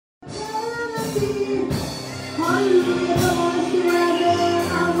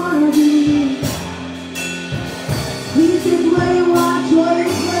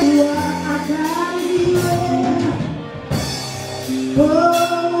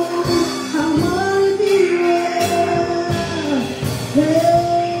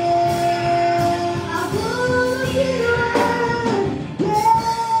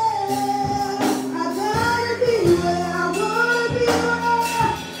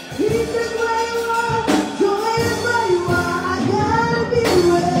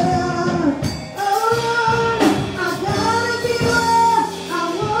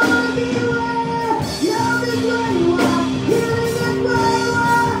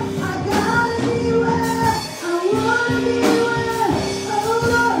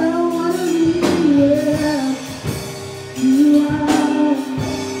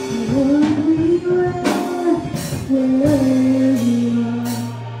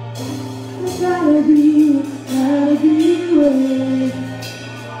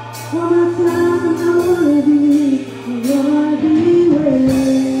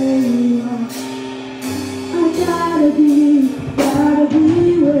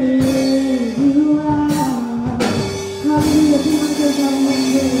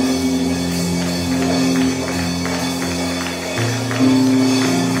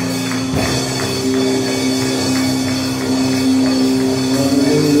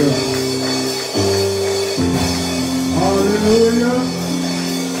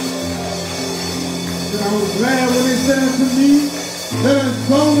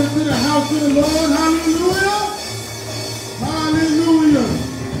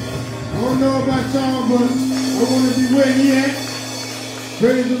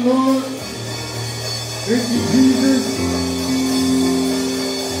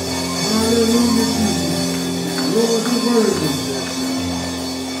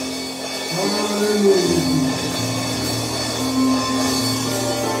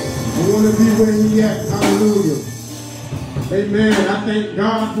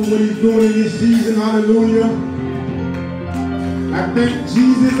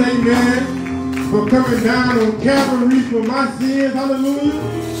Coming down on Calvary for my sins, hallelujah.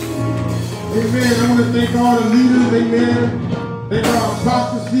 Amen. I want to thank all the leaders, amen. Thank our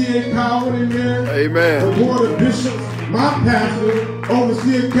Apostle C.A. Coward, amen. Amen. The board of bishops, my pastor,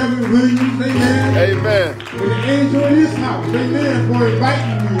 Overseer Kevin Williams, amen. Amen. And the angel in this house, amen, for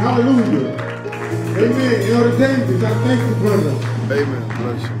inviting me, hallelujah. Amen. Elder Davis, I thank you, brother. Amen.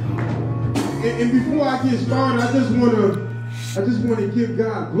 Bless you. And before I get started, I just want to give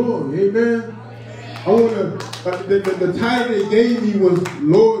God glory, amen. I want to, the title they gave me was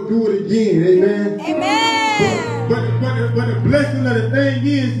Lord Do It Again, amen? Amen. But the blessing of the thing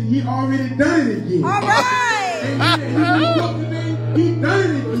is, he already done it again. All right. Amen. He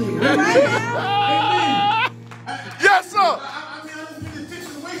done it again. All right. Amen. Yes, sir. I mean, I don't get in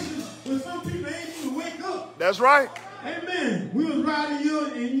situations where some people ain't even wake up. That's right. Amen. We was riding here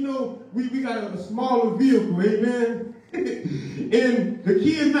and, you know, we got a smaller vehicle, amen? And the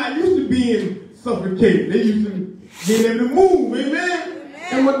kids not used to being suffocated. They used to get able to move, amen?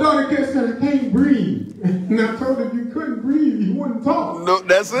 And my daughter kept saying, I can't breathe. And I told her, if you couldn't breathe, you wouldn't talk. No,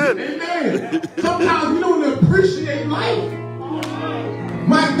 that's it. Amen. Sometimes we don't appreciate life.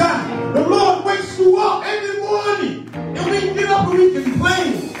 My God, the Lord wakes you up every morning. And we can get up and we can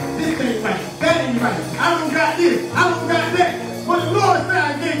complain. This ain't right. That ain't right. I don't got this. I don't got that. But the Lord said,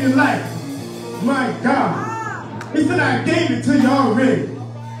 I gave you life. My God. He said, I gave it to you already.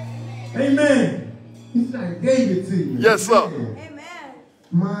 Amen. He said, I gave it to you. Yes, sir. Amen.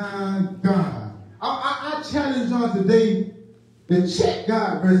 My God. I challenge y'all today to check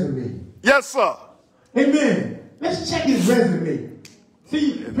God's resume. Yes, sir. Amen. Let's check his resume.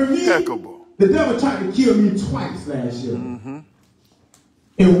 See, for me, impeccable. The devil tried to kill me twice last year. And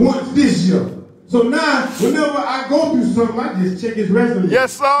once this year. So now, whenever I go through something, I just check his resume.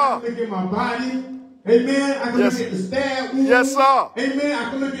 Yes, sir. I can look at my body. Amen. I can look at the stab wound. Yes, sir. Amen. I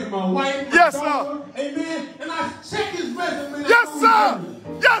can look at my wife. Yes, daughter. Amen. And I check his resume. Yes, sir.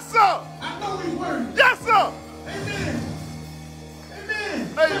 Yes, sir. I know he's worthy. Yes, sir. Amen. Amen.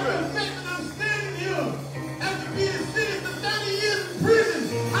 Amen. The fact that I'm standing here after being sentenced to 30 years in prison,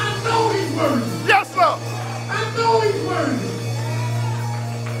 I know he's worthy. Yes, sir. I know he's worthy.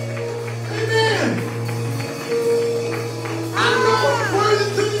 Amen. I know he's worthy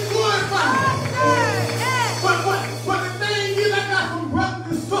to be glorified. But the thing is, I got some brothers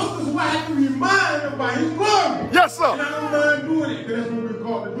and sisters who I have to remind about his glory. Yes, sir. And I don't mind doing it, because that's what we're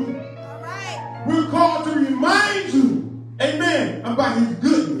called to do. All right. We're called to remind you, amen, about his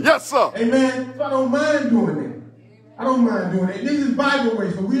goodness. Yes, sir. Amen. So I don't mind doing that. I don't mind doing that. This is Bible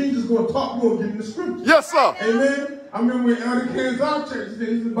way, so we ain't just going to talk, we're going to get in the scripture. Yes, sir. Amen. I remember when Elder Kansas Church said,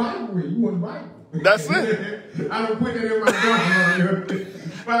 it's the Bible read. You want the Bible? That's it. I don't put that in my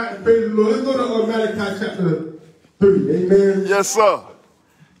Bible. Praise the Lord. Let's go to Malachi chapter 3. Amen. Yes, sir.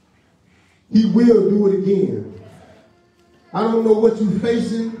 He will do it again. I don't know what you're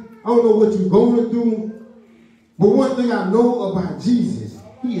facing. I don't know what you're going through. But one thing I know about Jesus,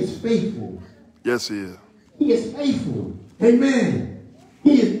 he is faithful. Yes, he is. He is faithful. Amen.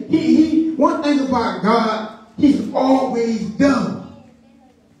 One thing about God, he's always done.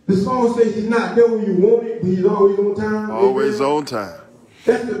 The song says he's not there when you want it, but he's always on time. Always Amen. on time.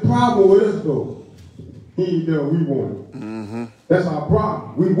 That's the problem with us, though. He ain't there when we want it. Mm-hmm. That's our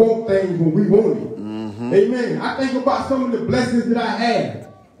problem. We want things when we want it. Mm-hmm. Amen. I think about some of the blessings that I had.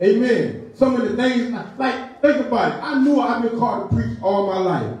 Amen. Some of the things, like, think about it. I knew I've been called to preach all my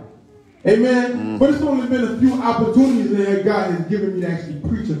life. Amen. Mm-hmm. But it's only been a few opportunities that God has given me to actually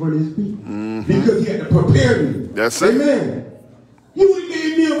preach in front of his people. Mm-hmm. Because he had to prepare me. That's it. Amen. He would have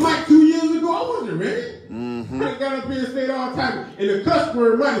gave me a mic 2 years ago. I wasn't ready. Mm-hmm. I got up here and stayed all the time. And the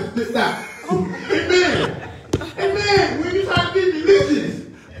customer might have slipped out. Amen. Amen. When you try to be religious.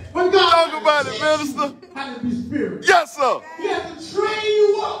 When God Talk about it, minister. how to be spiritual. Yes, sir. He has to train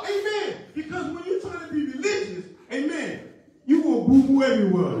you up. Amen. Because when you're trying to be religious, amen, you going to boo-boo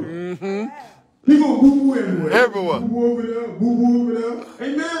everywhere. Mm-hmm. You going to boo-boo everywhere. Everywhere. Boo-boo over there, boo-boo over there.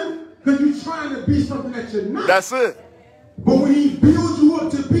 Amen. Because you're trying to be something that you're not. That's it. But when he builds you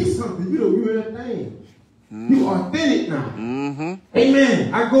up to be something, you don't do that thing. You authentic now. Mm-hmm.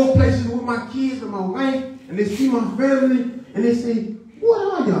 Amen. I go places with my kids and my wife, and they see my family, and they say,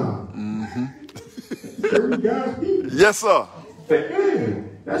 what are y'all? Mm-hmm. God's people. Yes, sir.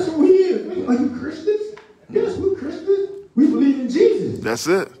 Man, that's who he is. Are you Christians? Yes, we're Christians. We believe in Jesus. That's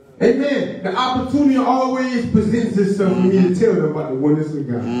it. Amen. The opportunity always presents itself for me to tell them about the oneness of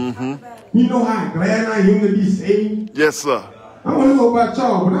God. Mm-hmm. You know how glad I am to be saved? Yes, sir. I don't know about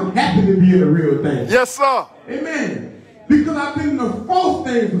y'all, but I'm happy to be in the real thing. Yes, sir. Amen. Because I've been in the false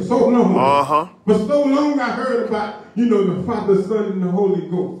thing for so long. Uh-huh. For so long I heard about, the Father, Son, and the Holy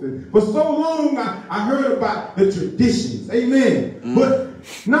Ghost. And for so long I heard about the traditions. Amen. Mm. But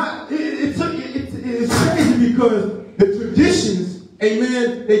it's crazy because the traditions,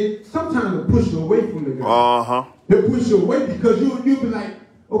 amen, they sometimes push you away from the God. Uh-huh. They push you away because you'll be like,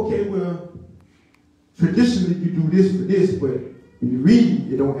 okay, well, traditionally you do this for this, but when you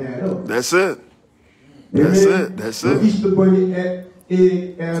read it don't add up. That's it. Amen. That's it. That's it. Easter bunny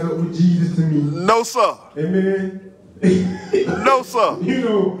egg add up with Jesus to me. No, sir. Amen. No, sir.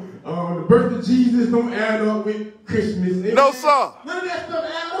 The birth of Jesus don't add up with Christmas. Amen. No, sir. None of that stuff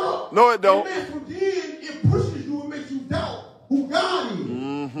add up. No, it don't. Amen. From then, it pushes you and makes you doubt who God is.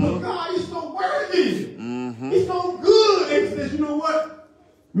 Mm-hmm. But God is so worthy. Mm-hmm. He's so good. And he says, you know what?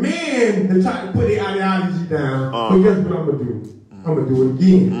 Man, they try to put their ideology down. So guess what I'm going to do? I'm going to do it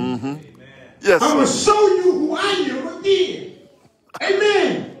again. Mm-hmm. Yes, I'm going to show you who I am again.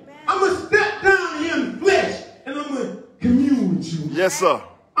 Amen. I'm going to step down here in flesh and I'm going to commune with you. Yes, sir.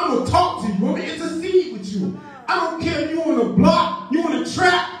 I'm going to talk to you. I'm going to intercede with you. I don't care if you on a block, you on a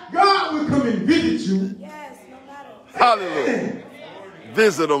trap. God will come and visit you. Yes, no matter. Hallelujah.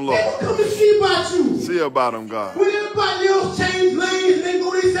 Visit them, Lord. They will come and see about you. See about them, God. When everybody else change lanes and they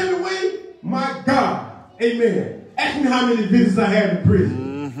go their separate way, my God. Amen. Ask me how many visits I had in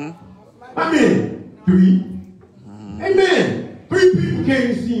prison. Mm-hmm. How many? 3. Mm-hmm. Amen. 3 people came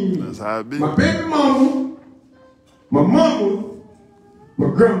to see me. That's how it be. My baby mama, my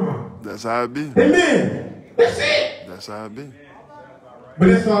grandma. That's how it be. Amen. That's it. That's how it be. But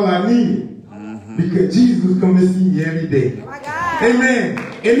that's all I needed. Mm-hmm. Because Jesus was coming to see me every day. Oh my God. Amen.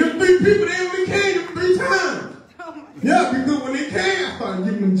 And them 3 people, they only came 3 times. Yeah, because when they came, I started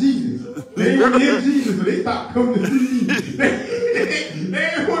giving them Jesus. They didn't want to hear Jesus, so they stopped coming to see me. They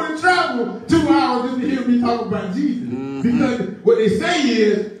didn't want to travel 2 hours just to hear me talk about Jesus. Mm-hmm. Because what they say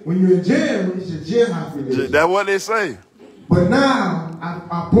is, when you're in jail, it's your jailhouse religion. That's what they say. But now,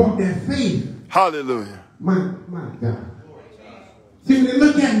 I brought that faith. Hallelujah. My God. See, when they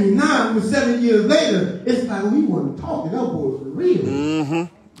look at me now, 7 years later, it's like, we want to talk, and that boy for real. Mm-hmm.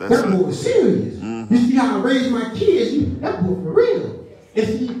 That boy was serious. Mm-hmm. You see how I raised my kids? That boy for real. And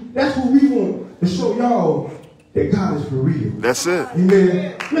see, that's what we want to show y'all, that God is for real. That's it.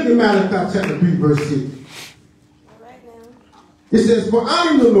 Amen. Look at Malachi chapter 3, verse 6. It says, for I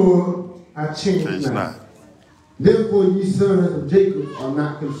am the Lord, I change not. Therefore, ye sons of Jacob are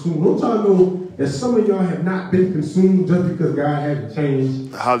not consumed. Don't y'all know that some of y'all have not been consumed just because God hasn't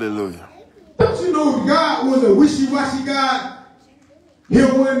changed? Hallelujah. Don't you know God was a wishy-washy God? Here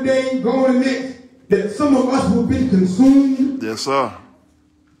one day, going the next, that some of us will be consumed. Yes, sir.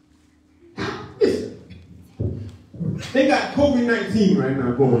 they got COVID-19 right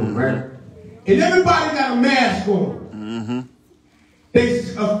now going on, right? And everybody got a mask on. They're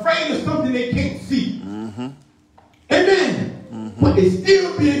afraid of something they can't see. Amen. But they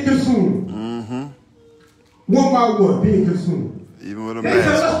still being consumed. One by one, being consumed. Even with a They tell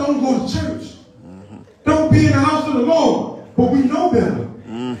mask. us don't go to church. Don't be in the house of the Lord. But we know better.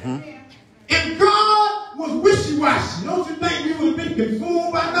 If God was wishy-washy, don't you think we would have been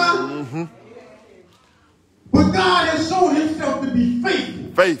consumed by now? But God has shown himself to be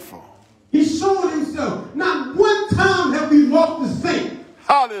faithful. Faithful. He's shown himself. Not one time have we lost the saint.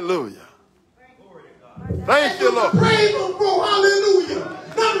 Hallelujah. Thank you, Lord. Praise him for hallelujah.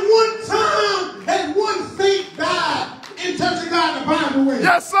 Not one time has one saint died in Church of God the Bible way.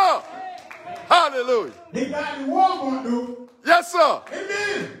 Yes, sir. Hallelujah. They died in Walmart, though. Yes, sir.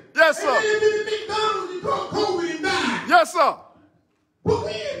 Amen. Yes, sir. Amen. They did McDonald's, they caught COVID and died. Yes, sir. But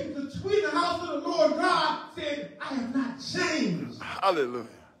we in the house of the Lord God said, I have not changed. Hallelujah.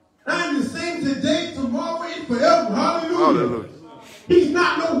 I am the same today, tomorrow, and forever. Hallelujah. Hallelujah. He's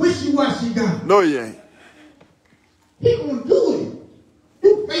not no wishy-washy God. No, you ain't. He gonna do it.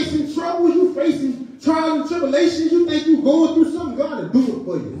 You facing trouble, you facing trials and tribulations, you think you going through something, God will do it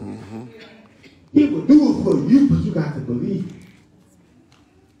for you. He will do it for you, but you got to believe.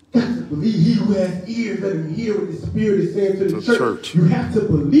 Got to believe. He who has ears, let him hear what the Spirit is saying to the church. You have to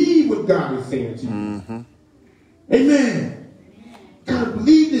believe what God is saying to you. Amen. Gotta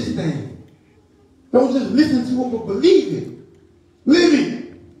believe this thing. Don't just listen to it, but believe it. Live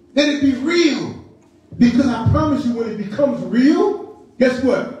it. Let it be real. Because I promise you, when it becomes real, guess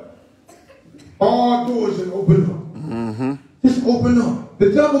what? All doors will open up. Just open up.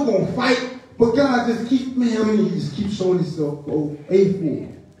 The devil gonna fight, but God just keep, he just keeps showing himself so faithful.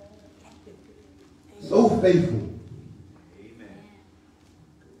 So faithful.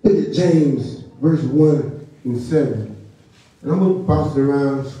 Look at James, verse 1 and 7. And I'm going to bounce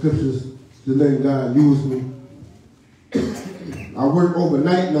around scriptures to let God use me. I work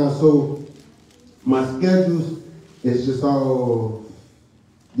overnight now, so my schedules is just all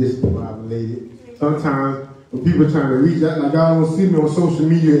discombobulated. Sometimes when people are trying to reach out, like God don't see me on social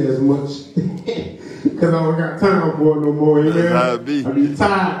media as much because I don't got time for it no more. Amen? I be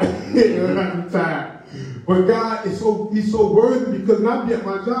tired. I be tired. But God is he's so worthy because I be at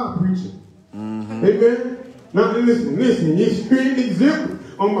my job preaching. Amen? Now listen, you're an example.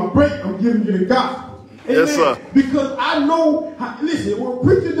 On my break, I'm giving you the gospel. Amen? Yes, sir. Because I know, listen, what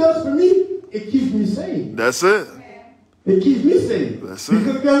preacher does for me, it keeps me saved. That's it. It keeps me saved. That's it.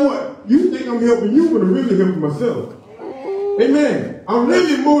 Because guess what? You think I'm helping you, but I'm really helping myself. Amen. I'm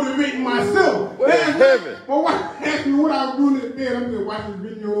really motivating myself. My wife asked me what I was doing in the bed. I'm just watching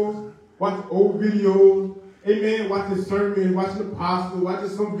videos, watching old videos. Amen. Watching sermons, watching the apostle, watching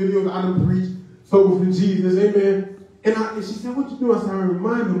some videos I done preached. So for Jesus. Amen. And she said, what you doing? I said, I'm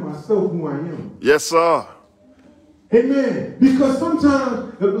reminding myself who I am. Yes, sir. Amen. Because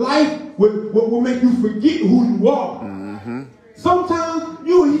sometimes the life will make you forget who you are. Sometimes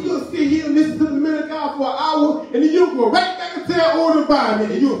you'll sit here and listen to the man of God for an hour, and then you'll go right back and tell all the Bible,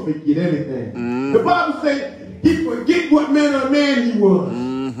 and you'll forget everything. The Bible says he forget what manner of man he was.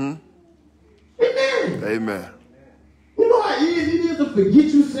 Amen. Amen. You know how easy it is to forget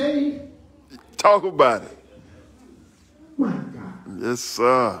you saved? Talk about it. My God. Yes,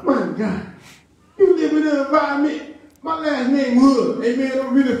 sir. My God. You live in an environment. My last name Hood. Amen.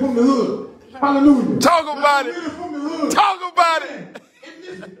 I'm really from the hood. Hallelujah. Talk about it. Really from the hood. Talk about it. And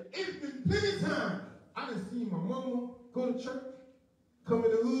listen, it's been plenty of times I done seen my mama go to church, come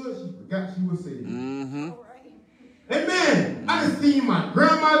in the hood, she forgot she was saved. Amen. I done seen my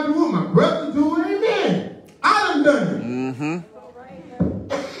grandma do it, my brother do it. Amen. I done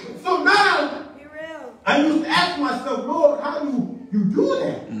it. So now, I used to ask myself, Lord, how do you do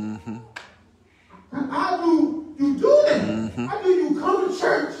that? How do you do that? How do you come to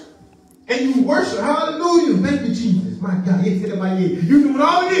church and you worship? Hallelujah. Thank you, Jesus. My God. You doing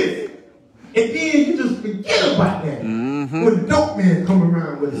all of this. And then you just forget about that. When the dope man come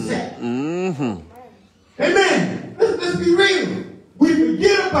around with a sack. Amen. Let's be real. We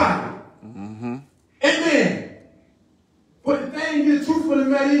forget about it. Amen. But the thing is, the truth of the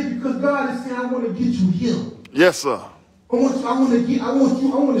matter is because God is saying, I want to get you healed. Yes, sir. I want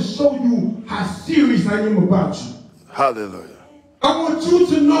to show you how serious I am about you. Hallelujah. I want you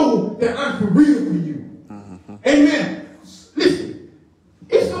to know that I'm for real for you. Amen. Listen,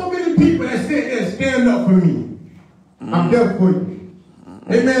 there's so many people that sit there and stand up for me. I'm there for you.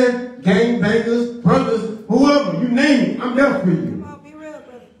 Amen. Gangbangers, brothers, whoever, you name it, I'm there for you.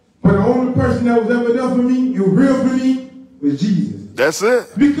 But the only person that was ever there for me, and real for me, was Jesus. That's it.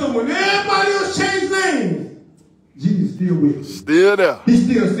 Because when everybody else changed names, Jesus still with you. Still there. He's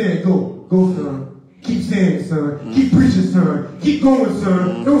still saying, go, son. Keep saying it, son. Keep preaching, son. Keep going,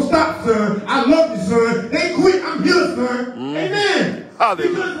 son. Don't stop, son. I love you, son. They quit. I'm here, son. Amen. Hallelujah.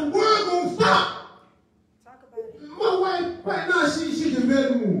 Because the world gonna stop. Talk about it. My wife, right now, she can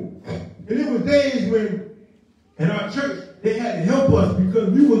barely move. And it was days when, in our church, they had to help us because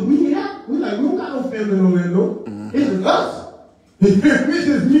we don't got no family in Orlando. It's just us. It's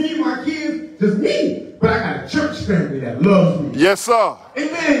just me, my kids, just me. But I got a church family that loves me. Yes, sir.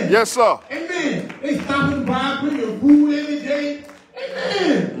 Amen. Yes, sir. Amen. They stopping by, bringing food every day.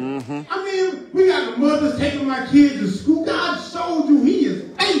 Amen. I mean, we got the mothers taking my kids to school. God showed you He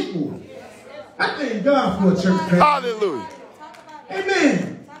is faithful. I thank God for a church family. Hallelujah.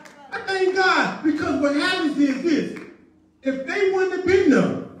 Amen. I thank God because what happens is this. If they wouldn't have been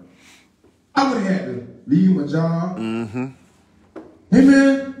there, I would have had to leave my job.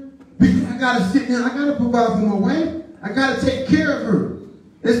 Amen. Because I got to sit there. I got to provide for my wife. I got to take care of her.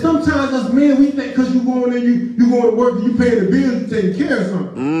 And sometimes us men, we think because you going there, you going to work and you paying the bills, you taking care of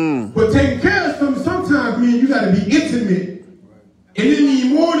something. But taking care of something sometimes means you got to be intimate. And it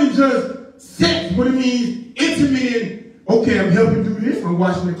means more than just sex, but it means intimate and, okay, I'm helping do this. I'm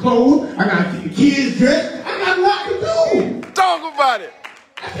washing the clothes. I got to get the kids dressed. I got a lot to do. Talk about it.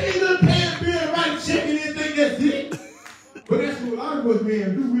 I can't just pay a bill, write a check and anything, that's it. But that's what a lot of us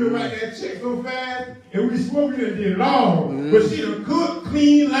men do. We'll write that check so fast, and we smoke it and did it all. But she done cook,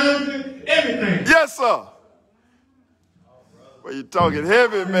 clean, laundry, everything. Yes, sir. Well, you talking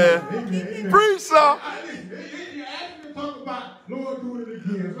heavy, man. Amen. Preach, sir. You asked me to talk about, Lord, do it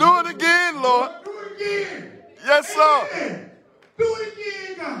again. Do it again, Lord. Do it again. Yes, sir. Amen. Do it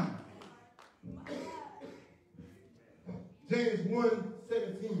again, God. James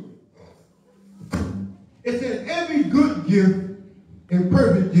 1:17. It says, every good gift and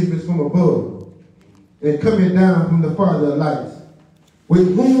perfect gift is from above, and coming down from the Father of lights,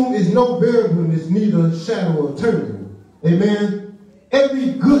 with whom is no variableness, neither shadow of turning. Amen.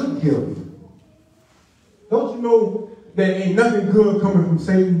 Every good gift. Don't you know that ain't nothing good coming from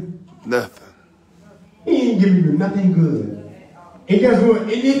Satan? Nothing. He ain't giving you nothing good. And guess what?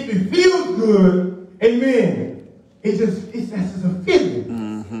 And if it feels good, amen, that's just a feeling.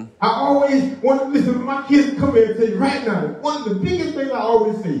 I always want to listen to my kids come here and tell you right now, one of the biggest things I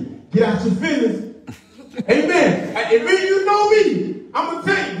always say, get out your feelings. Amen. If you know me, I'm going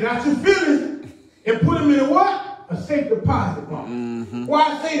to tell you, get out your feelings and put them in a what? A safe deposit box. Why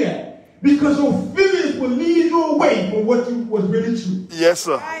I say that? Because your feelings will lead you away from what was really true. Yes,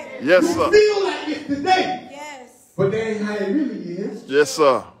 sir. Yes, You sir. feel like it today, Yes. but that ain't how it really is. Yes,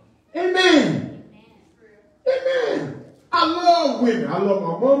 sir. Amen. Amen. I love women. I love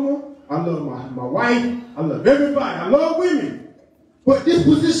my mama. I love my wife. I love everybody. I love women. But this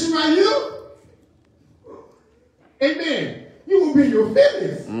position right here, amen, you will be in your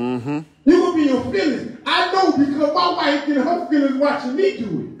feelings. You will be in your feelings. I know because my wife get her feelings watching me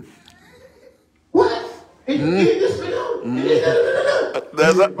do it. What? And you did this for them?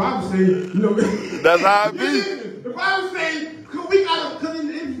 That's the Bible says, you know, That's how it be. The Bible says, because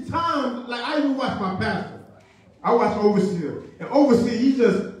in time, like I even watch my pastor. I watch Overseer. And Overseer, he's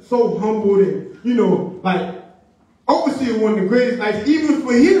just so humble and, you know, like, Overseer one of the greatest, like, even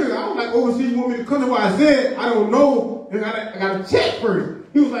for here, I was like, Overseer, you want me to come to what I said? I don't know. And I got to check first.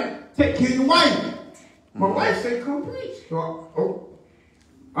 He was like, take care of your wife. My wife said, come preach. So,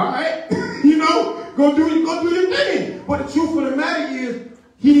 all right. You know, go do your thing. But the truth of the matter is,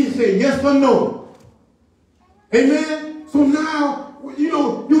 he didn't say yes or no. Amen? So now, you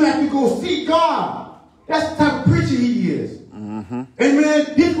know, you have to go seek God. That's the type of preacher he is.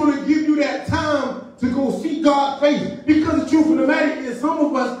 Amen. He's going to give you that time to go see God's face. Because the truth of the matter is, some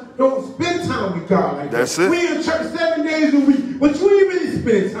of us don't spend time with God like That's that. it. We in church 7 days a week, but you ain't really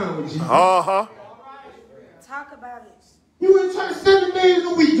spending time with Jesus. Uh-huh. Talk about it. You in church 7 days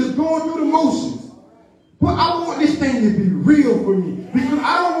a week, just going through the motions. But I want this thing to be real for me. Because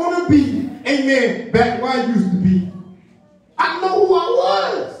I don't want to be, amen, back where I used to be. I know who I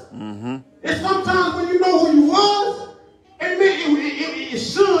was. And sometimes when you know who you was, amen, it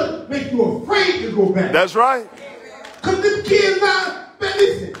should make you afraid to go back. That's right. Because them kids now, man,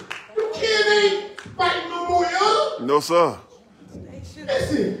 listen, them kids ain't fighting no more, y'all. No, sir.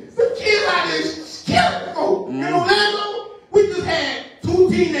 Listen, some kids out there killing folk. In Orlando, we just had 2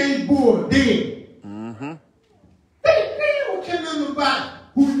 teenage boys dead. They don't care nothing about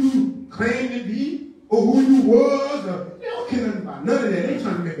who you claim to be or who you was. Or, they don't care nothing about none of that. They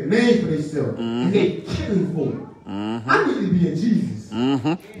trying to make a name for themselves. And they killing folk. I need to be in Jesus.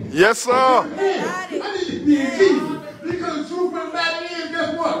 Yes, sir. I need to be in Jesus. Because the truth of the matter is,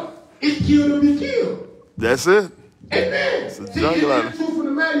 guess what? It's killed or be killed. That's it. Amen. It's a See, jungle out the there. truth of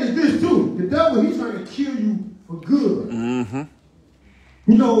the matter is this too. The devil, he's trying to kill you for good. Mm-hmm.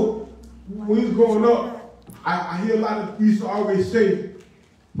 You know, when he was growing up, I hear a lot of people used to always say,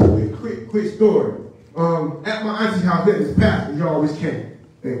 quick story. At my auntie's house, there was pastor, he always came,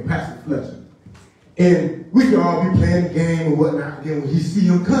 named Pastor Fletcher. And we could all be playing the game or whatnot. And then when he see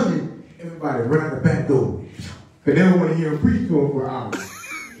him coming, everybody run out the back door. Because they don't want to hear him preach to him for hours.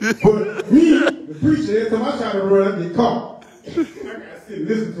 But me, the preacher, every time I try to run, I get caught. I gotta sit and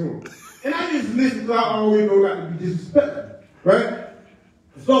listen to him. And I just listen because I always know not to be disrespectful. Right?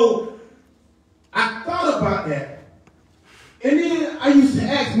 So, I thought about that. And then I used to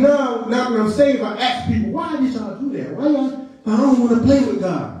ask, now when I'm saved, I ask people, why did y'all do that? Why y'all, I don't want to play with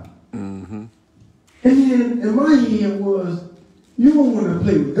God. Mm-hmm. And then in my head was, you don't want to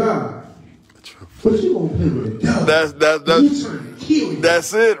play with God, but you going to play with the devil. He's trying to kill you.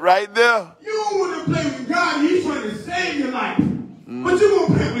 That's it right there. You don't want to play with God, and he's trying to save your life. But you going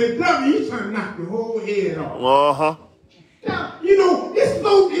to play with the devil, he's trying to knock your whole head off. Uh-huh. Now, you know,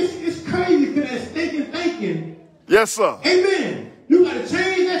 it's crazy because that stinking thinking. Yes, sir. Amen. You got to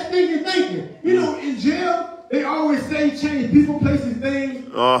change that stinking thinking. You know, in jail, they always say change people, places, things.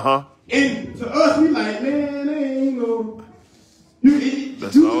 Uh-huh. And to us, we like, man, they ain't no. You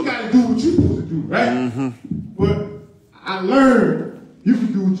just got to do what you're supposed to do, right? Mm-hmm. But I learned you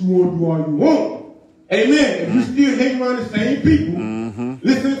can do what you want to do all you want. Amen. If you still hang around the same people,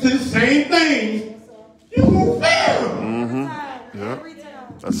 listening to the same things, you won't fail. Mm-hmm. Yeah.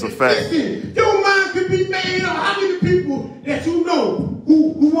 That's a fact. Listen, your mind can be made up. How many people that you know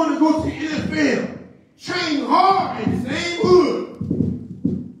who want to go to the NFL, train hard in the same hood,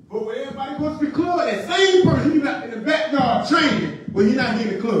 but when everybody goes to the club, that same person you got in the backyard training, but you're not in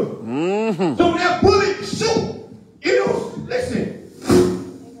the club. Mm-hmm. So that bullet shoot. You know, listen.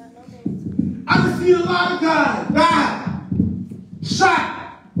 I've seen a lot of guys die,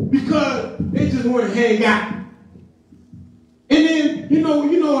 shot, because they just want to hang out. And then, you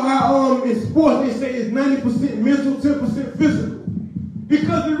know how in sports they say it's 90% mental, 10% physical.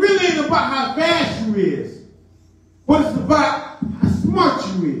 Because it really ain't about how fast you is, but it's about how smart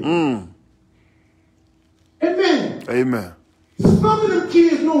you is. Amen. Amen. Some of them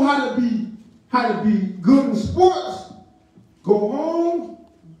kids know how to be good in sports, go home,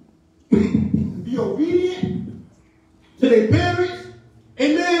 be obedient to their parents,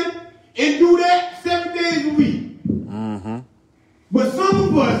 amen, and do that 7 days a week. Mm-hmm. But some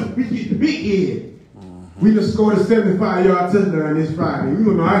of us, we get the big head. Mm-hmm. We just scored a 75-yard touchdown this Friday. We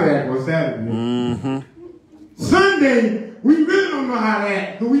don't know how to act on Saturday. Mm-hmm. Sunday, we really don't know how to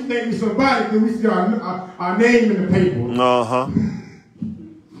act. Because we think we're somebody because we see our name in the paper. Uh-huh.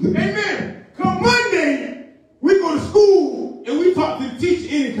 Amen. Come Monday, we go to school and we talk to the teacher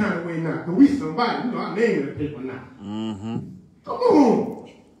any kind of way now. Because we somebody. You know our name in the paper now. Mm-hmm. Come on.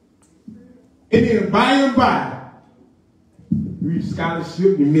 And then by and by, read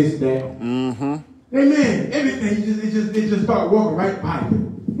scholarship, you miss that. Mm-hmm. Amen. Everything, they just start walking right by you.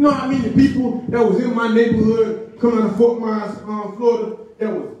 You know what I mean? The people that was in my neighborhood coming out of Fort Myers, Florida, that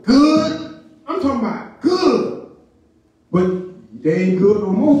was good. I'm talking about good. But they ain't good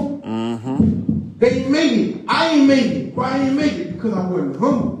no more. Mm-hmm. They ain't made it. I ain't made it. Why I ain't made it? Because I wasn't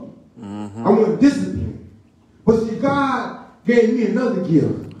humble. Mm-hmm. I wasn't disciplined. But see, God gave me another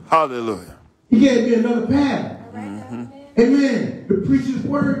gift. Hallelujah. He gave me another path. Mm-hmm. Amen. To preach his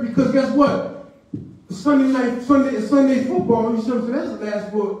word, because guess what? Sunday football, you see what I'm saying? That's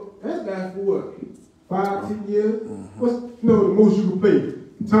last for what? 5, 10 years? What's the most you can play?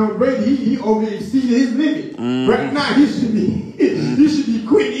 Tom Brady, he over exceeded his limit. Right now, he should be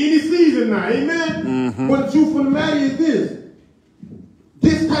quitting any season now. Amen? But the truth of the matter is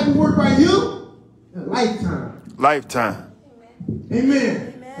this type of work right here, a lifetime. Lifetime.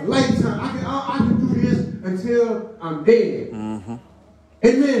 Amen. A lifetime. I can do this until I'm dead.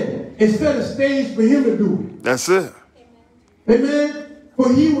 Amen. Instead of stage for him to do it. That's it. Amen.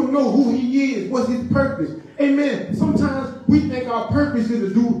 For he will know who he is, what's his purpose. Amen. Sometimes we think our purpose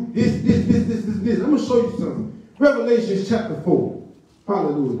is to do this. I'm going to show you something. Revelation chapter 4.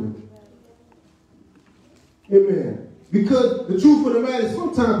 Hallelujah. Amen. Because the truth of the matter is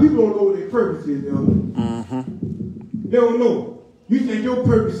sometimes people don't know what their purpose is, They don't know. You think your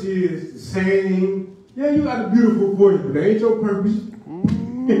purpose is the same. Yeah, you got a beautiful voice, but that ain't your purpose.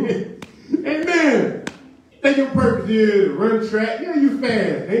 Amen. You think your purpose is to run track. Yeah, you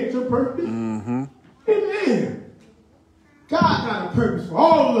fast. That ain't your purpose. Amen. God got a purpose for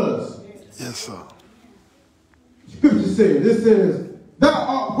all of us. Yes, sir. Scripture says, it says, thou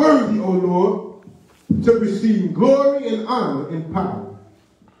art worthy, O Lord, to receive glory and honor and power.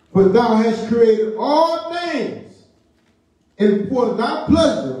 For thou hast created all things, and for thy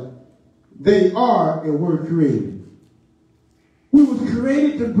pleasure they are and were created. We was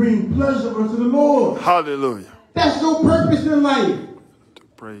created to bring pleasure unto the Lord. Hallelujah. That's your purpose in life. To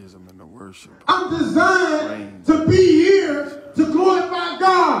praise him and to worship. I'm designed to be here to glorify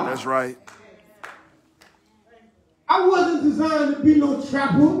God. That's right. I wasn't designed to be no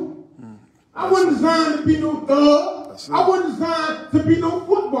trapper. I wasn't designed to be no thug. I wasn't designed to be no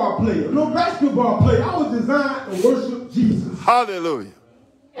football player, no basketball player. I was designed to worship Jesus. Hallelujah.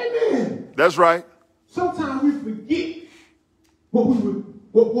 Amen. That's right. Sometimes we forget what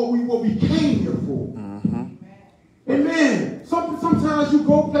we came here for. Amen. Sometimes you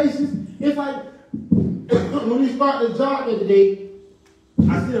go places. It's like when we start the job the other day,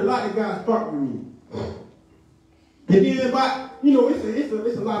 I see a lot of guys start with me. And then about,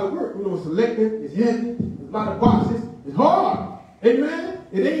 it's a lot of work. It's selecting, it's heavy, it's a lot of boxes, it's hard. Amen.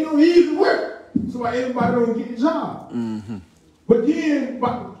 It ain't no easy work. So why everybody don't get the job. But then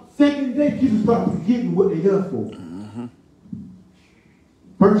about the second day, people start forgetting what they're here for.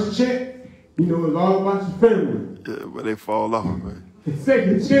 First check, it's all about your family. Yeah, but they fall off, man. The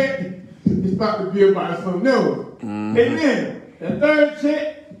second check, it start to be about something else. Amen. The third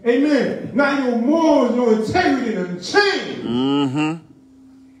check, amen. Now your morals, your integrity done change.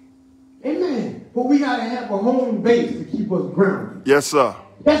 Amen. But we got to have a home base to keep us grounded. Yes, sir.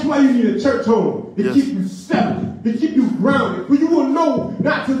 That's why you need a church home. To keep you settled. To keep you grounded. For you will know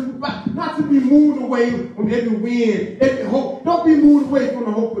not to be moved away from every wind, every hope. Don't be moved away from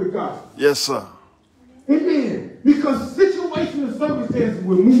the hope of the gospel. Yes, sir. Amen. Because situations and circumstances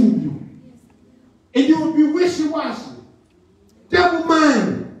will move you. And you will be wishy-washy.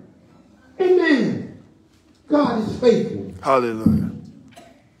 Double-minded. Amen. God is faithful. Hallelujah.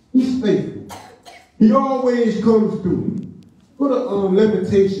 He's faithful. He always comes through. Go to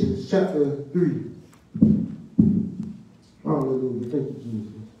Lamentations chapter 3. Hallelujah. Thank you,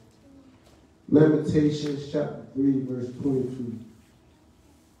 Jesus. Lamentations chapter 3, verse 22.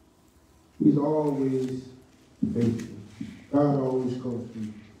 He's always faithful. God always comes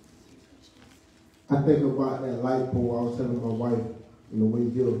through. I think about that light pole. I was telling my wife on the way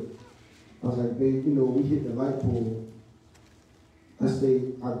here. I was like, babe, we hit the light pole. I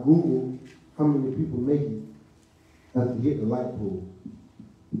Googled how many people make it after hit the light pole.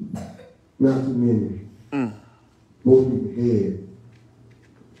 Not too many. Most people dead.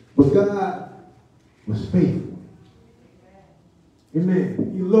 But God was faithful.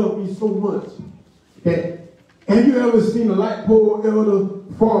 Amen. He loved me so much that, have you ever seen a light pole elder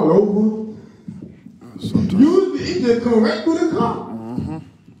fall over? Usually it just come right through the car.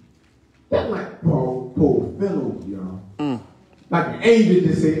 That light pole fell over, y'all. Like an angel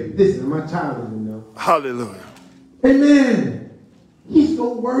just said, listen, my child is enough. Hallelujah. Amen. He's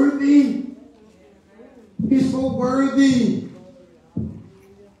so worthy. He's so worthy.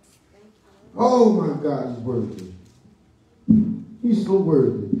 Oh my God, he's worthy. He's so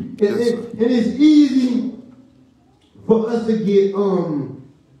worthy. And it's easy for us to get,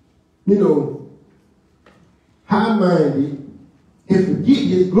 high-minded and forget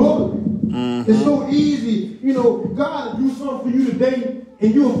his glory. It's so easy, God will do something for you today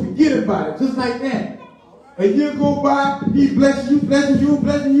and you'll forget about it, just like that. A year go by, he blessing you,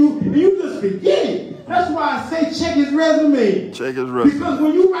 and you just forget it. That's why I say check his resume. Check his resume. Because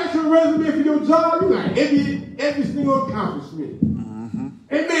when you write your resume for your job, you got every single accomplishment.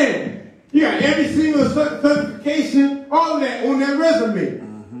 Amen. You got every single certification, all of that on that resume.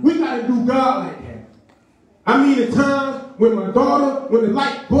 We got to do God like that. I mean, the times when my daughter, when the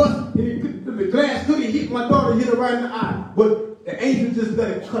light bust, and the glass couldn't hit my daughter, hit her right in the eye. But the angel just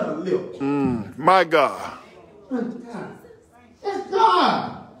let it cut her lip. My God. That's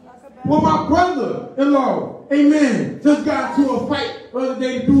God. Well, my brother-in-law, amen, just got into a fight the other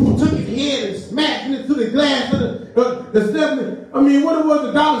day. The dude took his head and smashed it into the glass of what it was,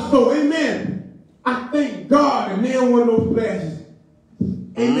 the dollar store, amen. I thank God and nailed one of those glasses.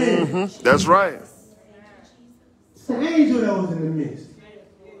 Amen. That's right. It's the angel that was in the midst.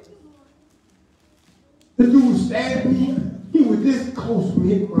 The dude stabbed me. He was this close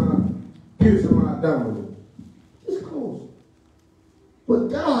from piercing my abdomen. This close. But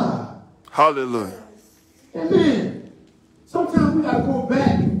God. Hallelujah. Amen. Sometimes we got to go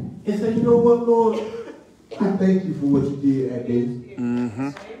back and say, you know what, Lord? I thank you for what you did that day.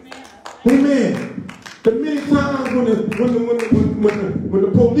 Amen. The many times when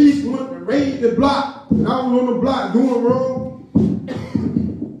the police went to raid the block, and I was on the block doing wrong.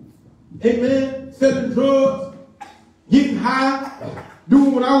 Amen. Selling drugs, getting high,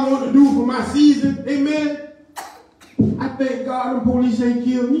 doing what I want to do for my season. Amen. I thank God the police ain't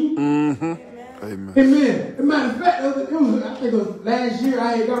killed me. Amen. Amen. As a matter of fact, I think it was last year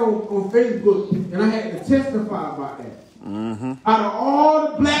I had got on Facebook and I had to testify about that. Out of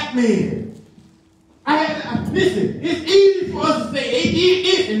all the black men, listen, it's easy for us to say they did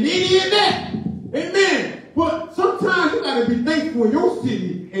this and they did that. Amen. But sometimes you gotta be thankful in your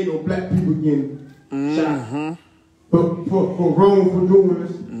city ain't no black people getting shot for wrong for doing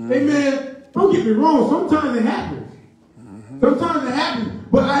this. Amen. Don't get me wrong, sometimes it happens. Sometimes it happens.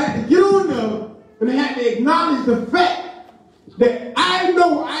 But I had to get on there and I had to acknowledge the fact that I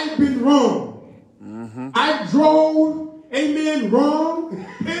know I've been wrong. I drove, amen, wrong.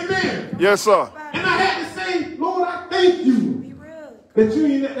 Amen. Yes, sir. And I had to say, Lord, I thank you that you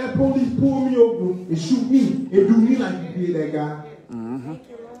ain't let that police pull me over and shoot me and do me like you did that guy. Thank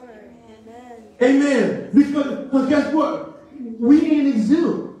you, Lord. Amen. Amen. Because guess what? We ain't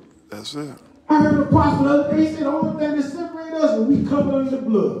exempt. That's it. I heard the apostle the other day say the only thing that separates us is we covered under the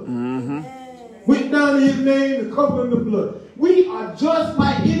blood. Went down in his name and covered under the blood. We are just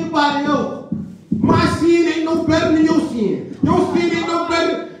like anybody else. My sin ain't no better than your sin. Your sin ain't no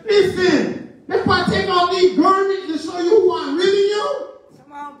better. Listen, if I take off these garments to show you who I really am.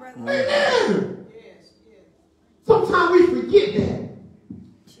 Come on, brother. Amen. Yes. Sometimes we forget that.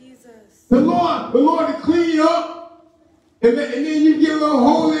 Jesus. The Lord to clean you up, and then you get a little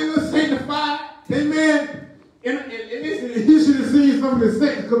holy and a little sanctified. Amen. And listen, you should have seen some of the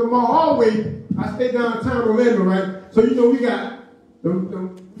saints because of my hallway. I stay downtown Orlando, right? So you know we got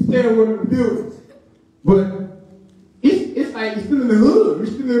the stairwell in the buildings. But it's like you're still in the hood. You're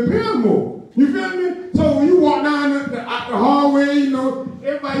still in Paramore. You feel me? So when you walk down the hallway, you know,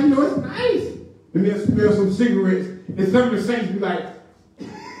 everybody, you know, it's nice. And then smell some cigarettes. And some of the saints be like,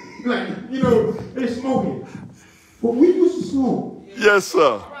 you know, they smoking. But we used to smoke. Yes, sir.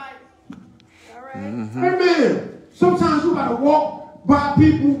 All right. Amen. Sometimes you gotta walk by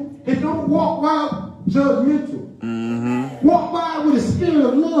people and don't walk by judgmental. Walk by with a spirit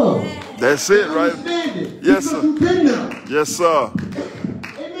of love. That's it, right? Yes, sir. You've been there. Yes, sir.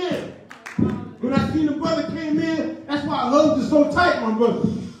 Amen. When I seen the brother came in, that's why I hugged you so tight, my brother.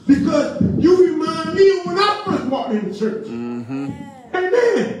 Because you remind me of when I first walked in the church.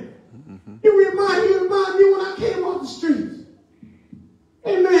 Amen. You remind me when I came off the streets.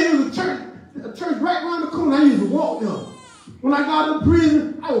 Amen. It was a church right around the corner. I used to walk there. When I got out of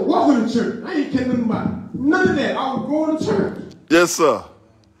prison, I would walk in the church. I ain't caring about none of that. I would go to church. Yes, sir.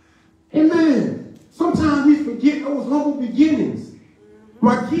 Amen. Sometimes we forget those humble beginnings.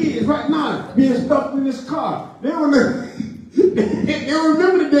 My kids right now being stuffed in this car. They don't remember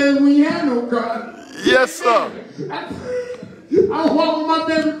the days when you had no car. Yes, sir. I was walking my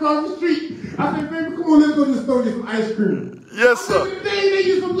baby across the street. I said, baby, come on, let's go to the store and get some ice cream. Yes, sir. The day they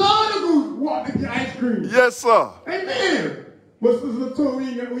used to love to go walk to get ice cream. Yes, sir. Amen. But sister told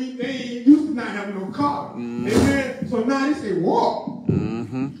me that they used to not have no car. Amen. So now they say walk.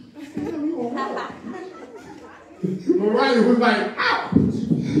 Mariah was like, ouch.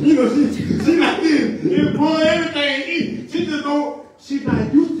 You know, she like this. It boy, everything. She just don't, she's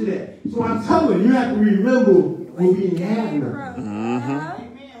not used to that. So I'm telling you, you have to remember when we had her.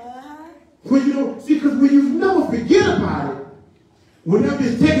 When you don't, see, because when you never forget about it, whenever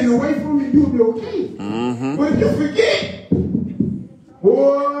it's taken away from you, you'll be okay. But if you forget,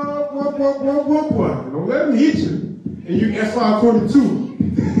 boy, don't let them hit you. And you SR 22.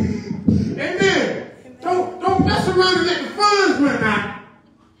 Amen. Don't mess around and let the funds run out.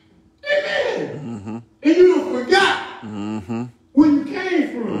 Amen. And you don't forgot where you came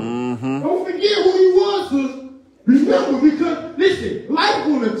from. Don't forget who you was, sis. Remember, because listen, life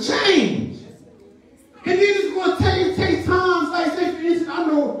gonna change. And then it's gonna take times, like say for instance, I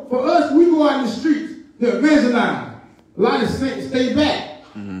know for us, we go out in the streets to evangelize. A lot of saints stay back.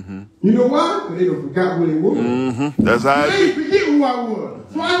 You know why? Because they don't forgot who they were. That's how They ain't forget who I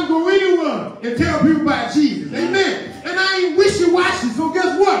was. So I can go anywhere and tell people about Jesus. Amen. And I ain't wishy-washy. So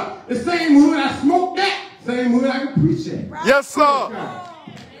guess what? The same hood I smoke at, same hood I can preach at. Yes, sir.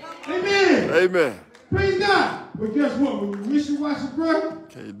 Amen. Amen. Praise God. But guess what? When you wishy-washy, brother,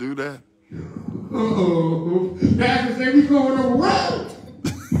 Can't do that. Pastor say we going over what?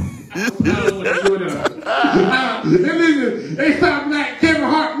 I don't want to do that. Listen, they stop like Kevin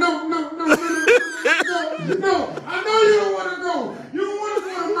Hart. No. I know you don't want to go. You don't want to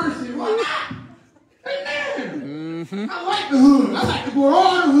go to Mercy. Why not? Amen. I like the hood. I like to go to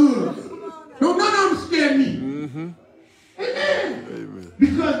all the hood. Don't none of them scare me. Amen.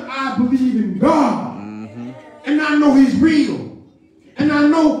 Because I believe in God. And I know He's real. And I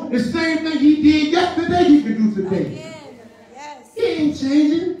know the same thing He did yesterday, He can do today. Yes. He ain't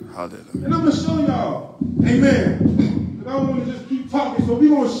changing. Hallelujah. And I'm going to show y'all. Amen. And I don't want to just keep talking. So we're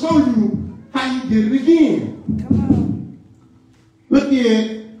going to show you how how he did it again. Come on. Look at,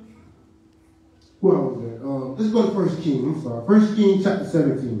 where was that? Let's go to 1 Kings. I'm sorry. 1 Kings chapter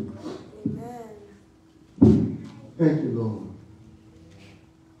 17. Amen. Thank you, Lord.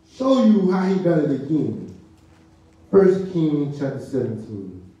 Show you how he done it again. 1 Kings chapter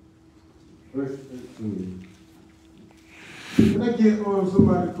 17. Verse 13. Can I get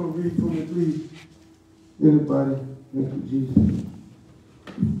somebody to come read for me, please? Anybody? Thank you, Jesus.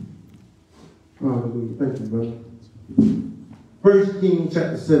 Hallelujah. Thank you, brother. 1 Kings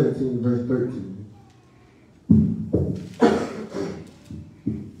chapter 17, verse 13.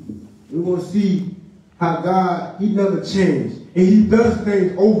 We want to see how God, he never changed. And he does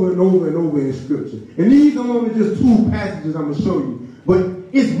things over and over and over in Scripture. And these are only just 2 passages I'm going to show you. But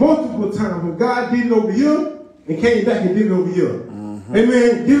it's multiple times when God did it over here and came back and did it over here. Mm-hmm.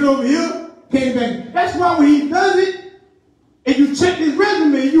 Amen. Did it over here, came back. That's why when he does it, and you check his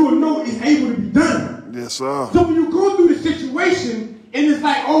resume, you will know it's able to be done. Yes, sir. So when you go through the situation, and it's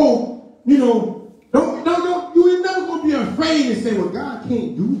like, oh, you know, you ain't never going to be afraid and say, well, God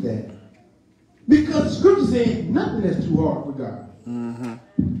can't do that. Because the Scripture says nothing is too hard for God. Mm-hmm.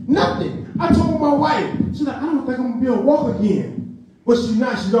 Nothing. I told my wife, she's like, I don't think I'm going to be able to walk again. But she's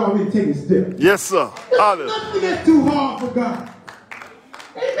not. She's already taking steps. Yes, sir. There's nothing that's too hard for God.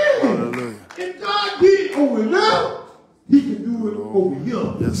 Amen. Hallelujah. If God did it over there, he can do it over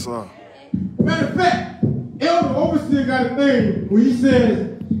here. Yes, sir. Matter of fact, Elder Overseer got a thing where he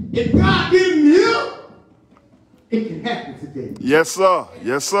says, if God did it here, it can happen today. Yes, sir.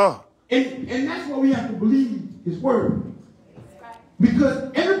 Yes, sir. And that's why we have to believe his word.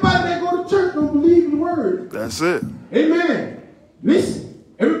 Because everybody that go to church don't believe his word. That's it. Amen. Listen,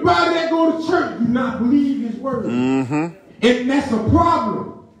 everybody that go to church do not believe his word. Mm-hmm. And that's a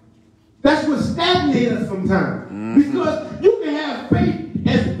problem. That's what stagnates us sometimes. Mm-hmm. Because you can have faith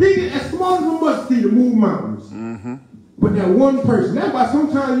as big, as small as a mustard seed to move mountains. Mm-hmm. But that one person, that's why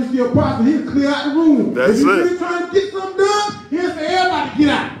sometimes you see a prophet, he'll clear out the room. That's if he's really it. trying to get something done, he'll say, everybody get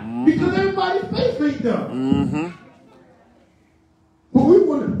out. Mm-hmm. Because everybody's faith ain't done. Mm-hmm.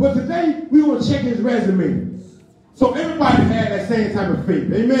 But today, we want to check his resume. So everybody had that same type of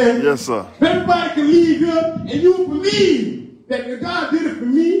faith. Amen? Yes, sir. Everybody can leave here and you believe that if God did it for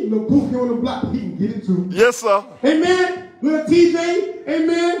me, little Pookie on the block, he can get it too. Yes, sir. Amen? Little TJ,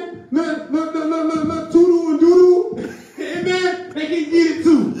 amen? Little Tudu and Doodoo, amen? They can get it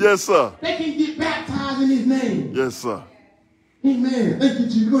too. Yes, sir. They can get baptized in his name. Yes, sir. Amen. Thank you,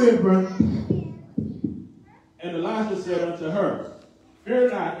 Jesus. Go ahead, bro. And Elisha said unto her, fear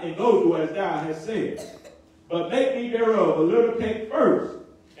not, and go do as thou hast said. But make me thereof a little cake first,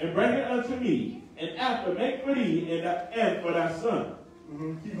 and bring it unto me, and after make for thee and for thy son.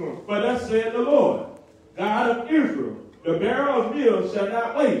 Keep going. For thus saith the Lord, God of Israel, the bearer of meal shall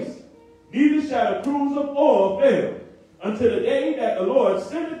not waste, neither shall the cruse of oil fail, until the day that the Lord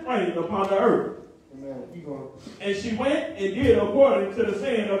sendeth rain upon the earth. Amen. Keep going. And she went and did according to the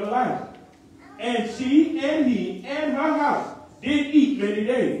saying of Elijah. And she and he and her house did eat many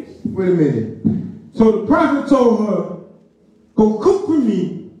days. Wait a minute. So the prophet told her, go cook for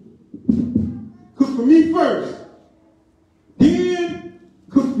me. Cook for me first. Then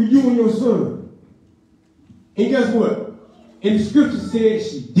cook for you and your son. And guess what? And the scripture said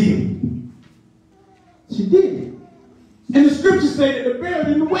she did it. She did it. And the scripture said that the barrel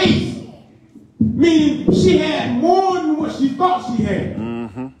didn't waste. Meaning she had more than what she thought she had.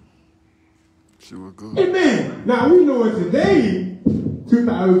 Mm-hmm. She was good. Amen. Now we know it today,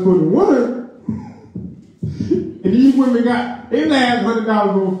 2021, and these women got their last $100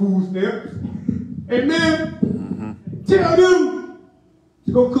 on food stamps. Amen. Mm-hmm. Tell them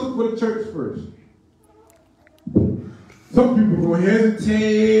to go cook for the church first. Some people going to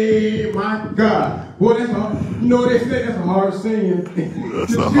hesitate. My God. Boy, that's a, you know they say that's a hard saying.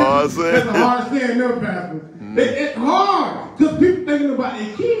 That's a hard saying. That's a hard saying, no, Pastor. Mm-hmm. It's hard because people thinking about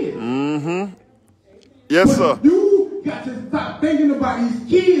their kids. Mm-hmm. Yes, but sir. You got to stop thinking about these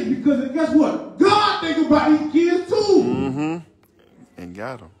kids because guess what? God thinks about these kids too. Mm-hmm. And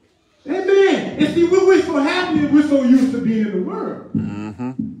got them. Amen. And see, we're so happy that we're so used to being in the world.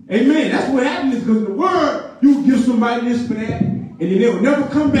 Mm-hmm. Amen. That's what happens because in the world, you give somebody this for that, and then they will never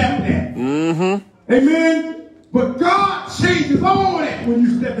come back with that. Mm-hmm. Amen. But God changes all that when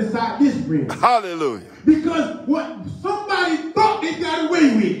you step inside this realm. Hallelujah. Because what somebody thought they got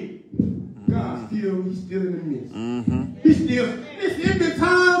away with, God he's still in the midst. Mm-hmm. He's still. It's been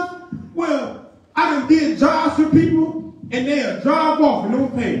times where I done did jobs for people and they'll drive off and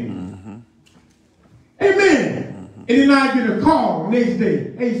don't pay me. Mm-hmm. Amen. Mm-hmm. And then I get a call next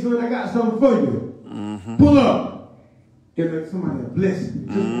day. Hey, son, I got something for you. Mm-hmm. Pull up. Can somebody bless you?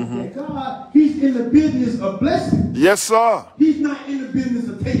 That God, he's in the business of blessing. Yes, sir. He's not in the business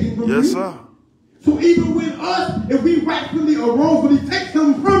of taking from you. Yes, sir. So even with us, if we rightfully or wrongfully take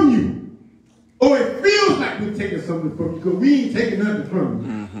something from you, or it feels like we're taking something from you, because we ain't taking nothing from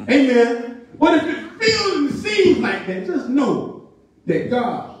you. Amen. But if it feels and seems like that, just know that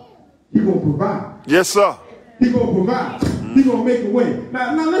God, he's going to provide. Yes, sir. He's going to provide. He's going to make a way.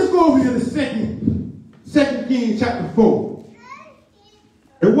 Now let's go over here to 2 Kings chapter 4.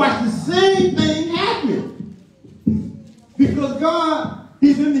 And watch the same thing happen. Because God,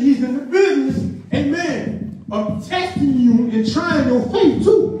 he's in the business, amen, of testing you and trying your faith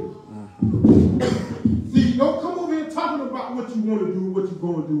too. See, don't come over here talking about what you want to do, what you're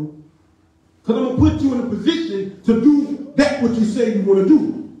going to do. Because I'm going to put you in a position to do that what you say you want to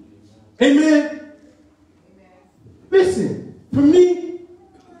do. Amen? Listen, for me,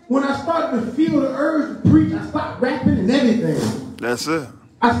 when I started to feel the urge to preach, I stopped rapping and everything. That's it.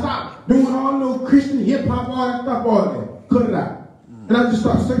 I stopped doing all those Christian hip-hop, all that stuff, all that. Cut it out. And I just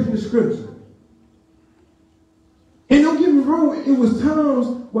started searching the scripture. And don't get me wrong, it was times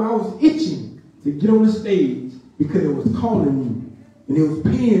where I was itching to get on the stage because it was calling me. And it was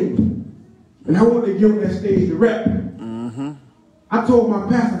paying me. And I wanted to get on that stage to rap. I told my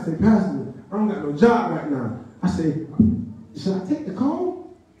pastor, I said, Pastor, I don't got no job right now. I said, should I take the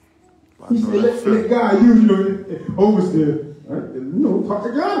call? He said, let God use you, overseer. Talk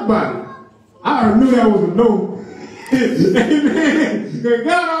to God about it. I already knew that was a no. Amen.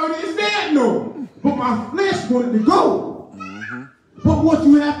 God already said no. But my flesh wanted to go. But what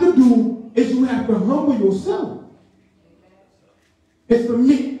you have to do is you have to humble yourself. And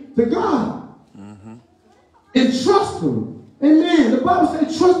submit to God. And trust him. Amen. The Bible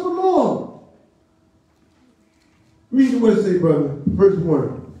says trust the Lord. Read what it say, brother. Verse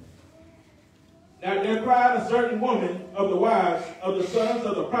 1. Now there cried a certain woman of the wives of the sons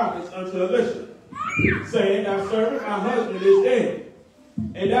of the prophets unto Elisha, saying, Thy servant, my husband, is dead.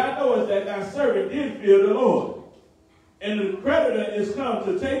 And thou knowest that thy servant did fear the Lord. And the creditor is come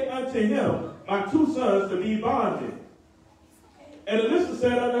to take unto him my 2 sons to be bonded. And Elisha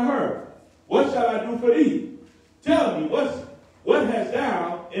said unto her, What shall I do for thee? Tell me, what hast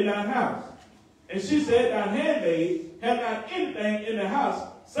thou in thy house? And she said, Thy handmaid hath not anything in the house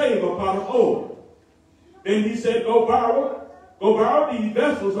save a pot of oil. Then he said, Go borrow these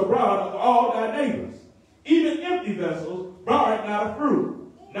vessels abroad of all thy neighbors. Even empty vessels, borrow not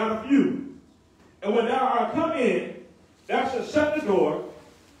a few. And when thou art come in, thou shalt shut the door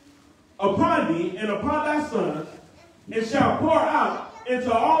upon thee and upon thy sons, and shalt pour out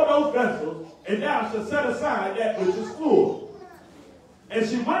into all those vessels, and thou shalt set aside that which is full. And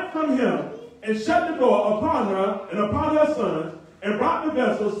she went from him, and shut the door upon her and upon her sons, and brought the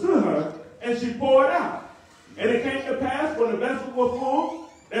vessels to her, and she poured out. And it came to pass, when the vessels were full,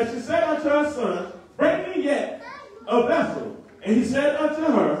 that she said unto her son, Bring me yet a vessel. And he said unto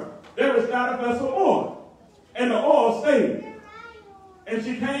her, There is not a vessel more. And the oil stayed. And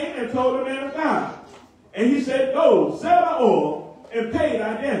she came and told the man of God. And he said, Go, sell the oil, and pay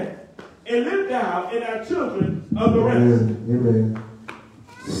thy debt, and live thou and thy children of the rest. Amen.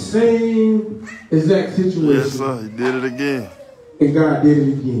 Same exact situation. Yes, sir. He did it again. And God did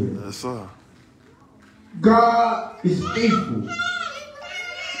it again. Yes, sir. God is faithful.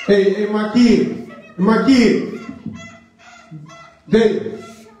 Hey, my kids. David.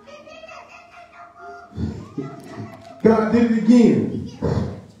 God did it again.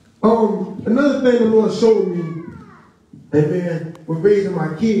 Another thing the Lord showed me, amen, with raising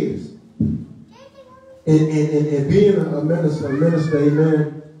my kids and being a minister,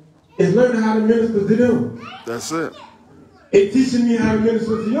 amen, is learning how to minister to them. That's it. It's teaching me how to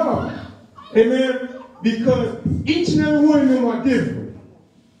minister to y'all. Amen. Because each and every one of them are different.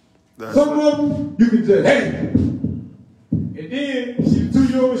 Some of them, you can just, hey. And then, she's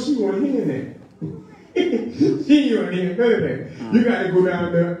 2-year-old, she want to hear that. She want to hear none of that. You got to go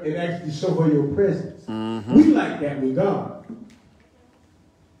down there and actually show her your presence. We like that with God.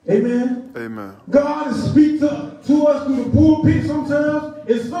 Amen. Amen. God will speak to us through the pulpit sometimes,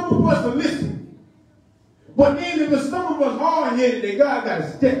 and some of us will listen. But then if some of us hard-headed, then God got to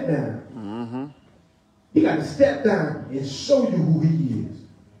step down. He got to step down and show you who he is.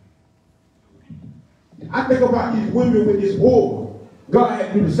 I think about these women with this war. God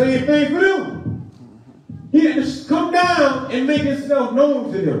had to do the same thing for them. He had to come down and make himself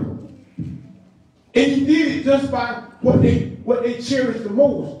known to them. And he did it just by what they cherished the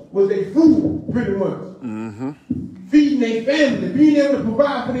most was their food, pretty much. Feeding their family, being able to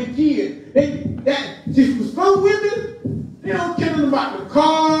provide for their kids. For some women, they don't care about the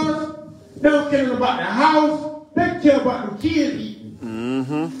cars, they don't care about the house, They care about the kids eating.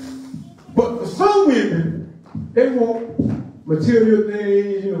 Mm-hmm. But for some women, they want material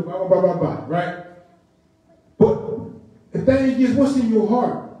things, you know, blah, blah, blah, blah, blah, right? But the thing is, what's in your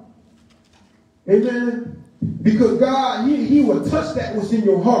heart? Amen? Because God, he will touch that what's in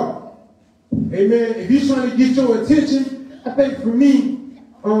your heart. Amen? If he's trying to get your attention, I think for me,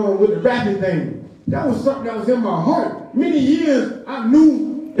 with the rapping thing, that was something that was in my heart. Many years, I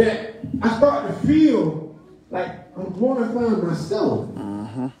knew that I started to feel like I'm glorifying myself.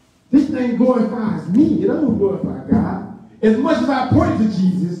 This thing glorifies me. It doesn't glorify God. As much as I point to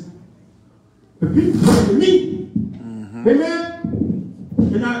Jesus, the people point to me. Amen?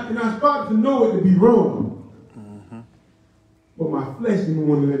 And I started to know it to be wrong. But my flesh didn't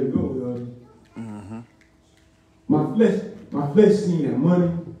want to let it go, y'all. My flesh seen that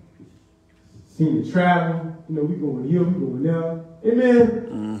money, seen the travel. You know, we going here, we going there.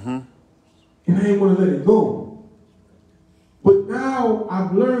 Amen? And I ain't want to let it go. But now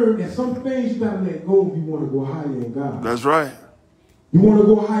I've learned that some things you got to let go if you want to go higher in God. That's right. You want to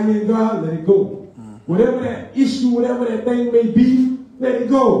go higher in God, let it go. Whatever that issue, whatever that thing may be, let it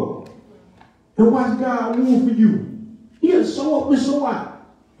go. And watch God move for you. He'll show up and show out.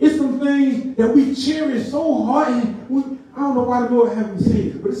 It's some things that we cherish so hard. And I don't know why the Lord have me say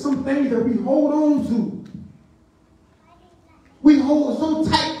this, but it's some things that we hold on to. We hold so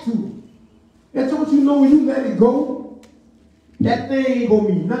tight to. And don't you know when you let it go, that thing ain't going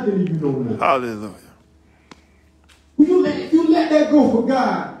to mean nothing to you no more. Hallelujah. When you let that go for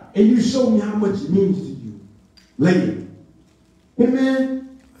God, and you show me how much it means to you later.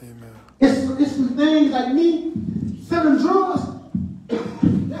 Amen? Amen. It's some things like me selling drugs.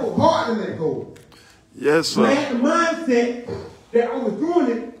 That was hard to let go. Yes, sir. I had the mindset that I was doing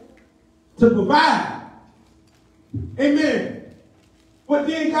it to provide. Amen. But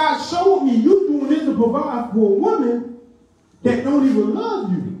then God showed me you doing this to provide for a woman that don't even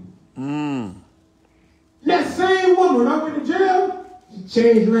love you. That same woman, when I went to jail, she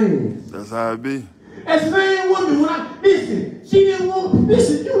changed lanes. That's how it be. That same woman, she didn't want,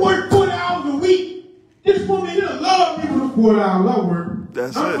 you work 40 hours a week. This woman didn't love me for the 40 hours I work.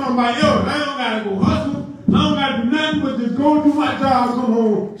 That's I'm it. talking about, I don't got to go hustle. I don't got to do nothing but just go do my job, come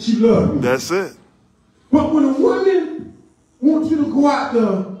home. She loved me. That's it. But when a woman wants you to go out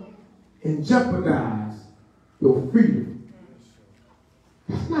there and jeopardize your freedom,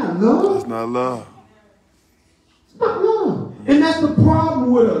 that's not love. That's not love. It's not love. And that's the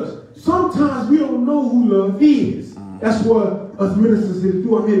problem with us. Sometimes we don't know who love is. That's what us ministers here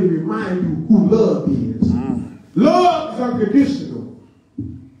do. I'm here to remind you who love is. Love is unconditional.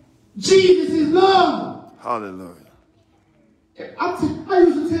 Jesus is love. Hallelujah.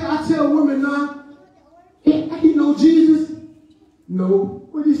 I tell women now, hey, you know Jesus? No.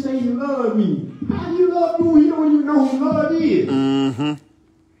 What do you say you love me? How do you love me when you don't even know who love is?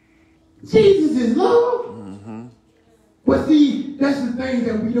 Jesus is love. But see, that's the thing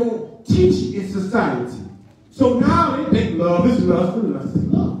that we don't teach in society. So now they think love is lust and lust is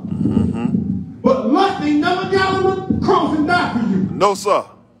love. But lust ain't never got on the cross and died for you. No, sir.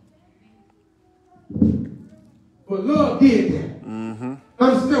 But love did that.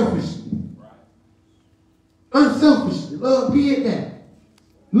 Unselfishly. Unselfishly. Love did that.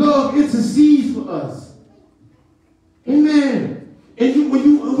 Love intercedes for us. Amen. And when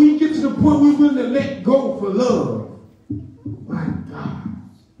you get to the point where we're willing to let go for love, my God.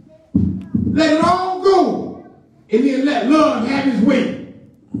 Let it all go. And then let love have his way.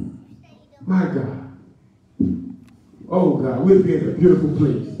 My God. Oh God, we'll be in a beautiful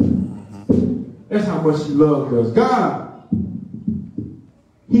place. That's how much he loved us. God,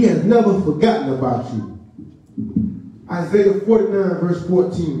 he has never forgotten about you. Isaiah 49 verse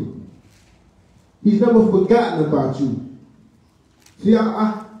 14. He's never forgotten about you. See,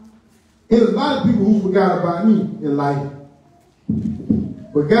 there's a lot of people who forgot about me in life.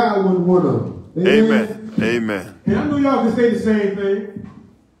 But God wasn't one of them. Amen. Amen. And I know y'all can say the same thing.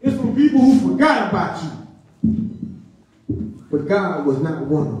 It's from people who forgot about you. But God was not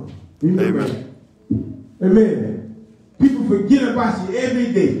one of them. Remember that. Amen. People forget about you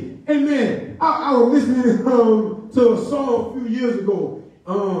every day. Amen. I was listening to a song a few years ago.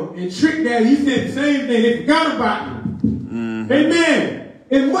 And Trick Daddy, he said the same thing. They forgot about me. Amen.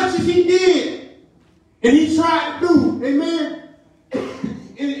 As much as he did, and he tried to do, amen.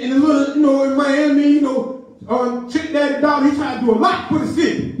 In a little, in Miami, Trick Daddy Dog, he tried to do a lot for the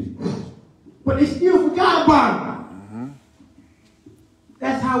city. But they still forgot about him.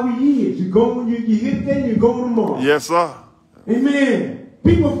 That's how he is. You go when you hit that, you go tomorrow. Yes, sir. Amen.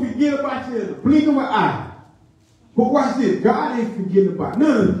 People forget about you in the blink of an eye. But watch this. God ain't forgetting about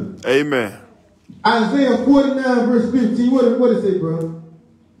none of you. Amen. Isaiah 49 verse 15. What does it say, brother?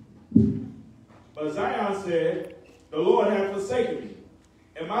 But Zion said, the Lord hath forsaken me,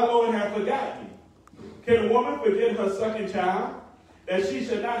 and my Lord hath forgotten me. Can a woman forget her sucking child, that she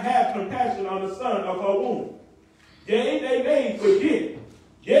should not have compassion on the son of her womb? Yea, they may forget,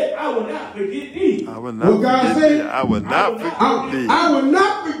 yet I will not forget thee. I will not What God forget say? thee. I will not forget thee. I will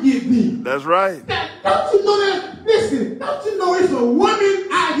not forget thee. That's right. Don't you know that? Listen, don't you know it's a woman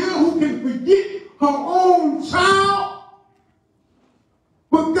out here who can forget her own child?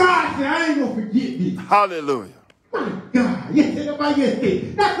 But God said, I ain't going to forget thee. Hallelujah. My God. Yes, everybody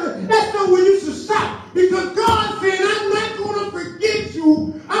yes. That's not where you should stop. Because God said, I'm not going to forget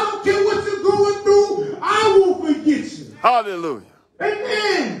you. I don't care what you're going through. I won't forget you. Hallelujah.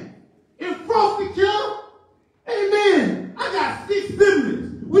 Amen. In foster care, amen. I got 6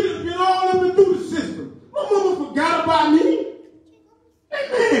 siblings. We just been all up and through the system. My mama forgot about me.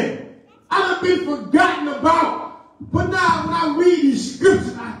 Amen. I done been forgotten about. But now when I read these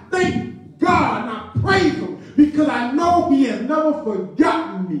scriptures, I thank God and I praise him because I know he has never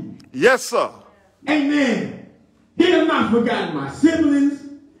forgotten me. Yes, sir. Amen. He has not forgotten my siblings.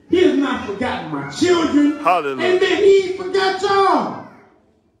 He has not forgotten my children. Hallelujah. Amen. He forgot y'all.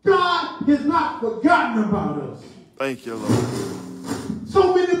 God has not forgotten about us. Thank you, Lord.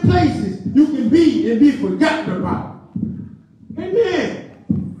 So many places you can be and be forgotten about. Amen.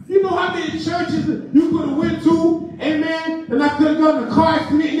 You know how many churches you could have went to, amen, and I could have gone to car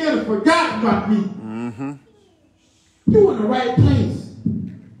accident and they'd have forgotten about me. Mm-hmm. You're in the right place.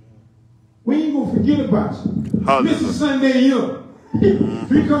 We ain't going to forget about you. Hallelujah. Miss a Sunday here.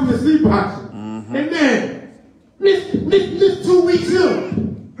 We come to see about you. Amen. Miss 2 weeks here.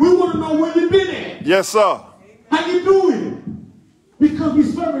 We want to know where you been at. Yes, sir. How you doing? Because we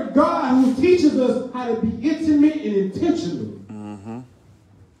serve a God who teaches us how to be intimate and intentional.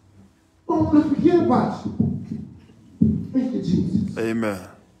 Don't want to forget about you. Thank you, Jesus. Amen.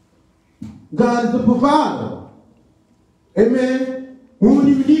 God is the provider. Amen. We don't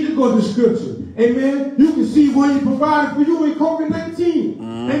even need to go to scripture. Amen. You can see what he provided for you in COVID-19.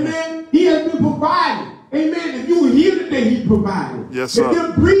 Amen. He has been providing. Amen. If you were here today, he provided. Yes, sir. If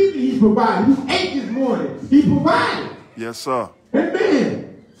you're breathing, he provided. You ate this morning. He provided. Yes, sir.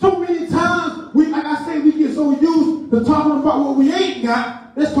 Amen. So many times, like I say, we get so used to talking about what we ain't got.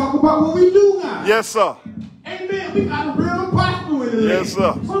 Let's talk about what we do got. Yes, sir. Amen. We got a real apostle in the land. Yes,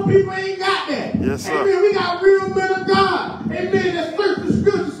 sir. Some people ain't got that. Yes, sir. Amen. We got real men of God. Amen. That search the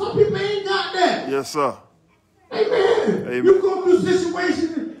scriptures. Some people ain't got that. Yes, sir. Amen. Amen. You go through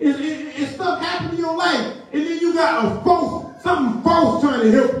situations and stuff happen in your life, and then you got something false trying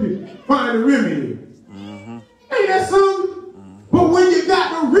to help you find a remedy. Ain't that something? But when you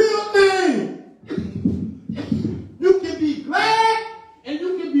got the real thing, you can be glad and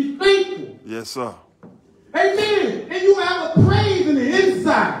you can be thankful. Yes, sir. Amen. And you have a praise in the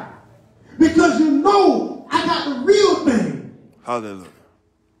inside because you know I got the real thing. Hallelujah.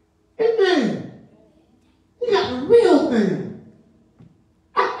 Amen. You got the real thing.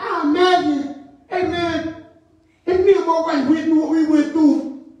 I imagine, amen, if me and my wife went through what we went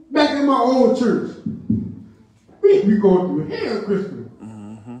through back in my old church. We going through hell, Christmas.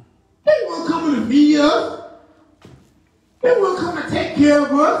 They weren't coming to feed us. They weren't coming to take care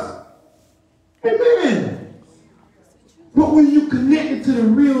of us. Amen. But when you connected to the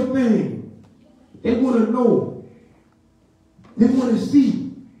real thing, they want to know. They want to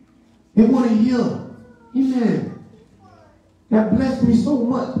see. They want to hear. Amen. That blessed me so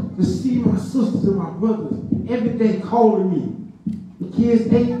much to see my sisters and my brothers every day calling me. The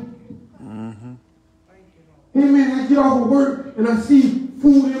kids ate. Amen. I get off of work and I see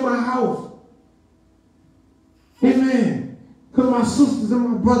food in my house. Amen. Because my sisters and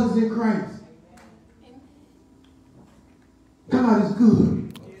my brothers in Christ. God is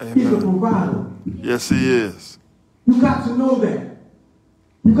good. Amen. He's a provider. Yes, he is. You got to know that.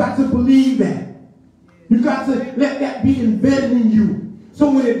 You got to believe that. You got to let that be embedded in you.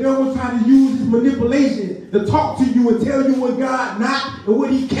 So when the devil tries to use his manipulation to talk to you and tell you what God not and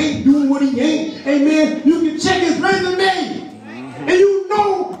what he can't do and what he ain't, amen, you can check his resume. And you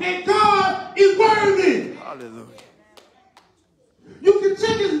know that God is worthy. Hallelujah. You can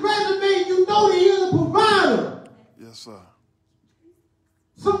check his resume. You know that he is a provider. Yes, sir.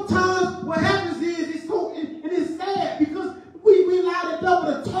 Sometimes what happens is it's sad because we allow the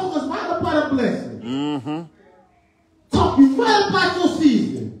devil to talk us right about a blessing. Talk you right about your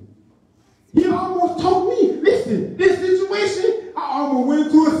season. He almost told me, listen, this situation, I almost went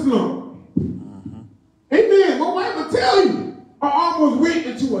into a slump. Amen. My wife will tell you, I almost went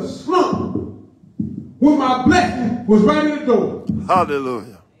into a slump when my blessing was right at the door.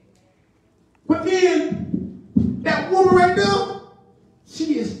 Hallelujah. But then woman right there,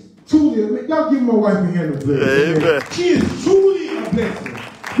 she is truly, y'all give my wife a hand of blessing. Amen. She is truly a blessing.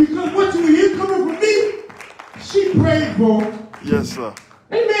 Because what you hear coming from me, she prayed for. Yes, sir.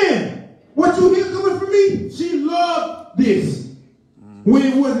 Amen. What you hear coming from me, she loved this. When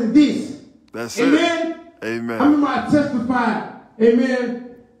it wasn't this. That's Amen. it. Amen. I remember I testified,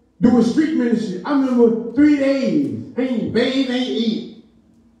 amen, doing street ministry. I remember 3 days. Ain't bathe, ain't eat.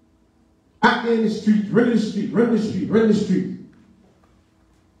 Out there in the streets, running the street.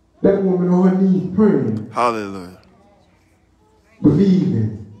 That woman on her knees praying, Hallelujah.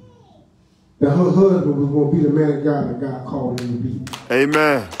 believing that her husband was going to be the man of God that God called him to be.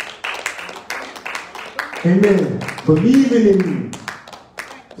 Amen. Amen. Believing in me.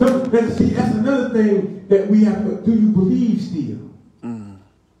 So, see, that's another thing that we have to, do you believe still?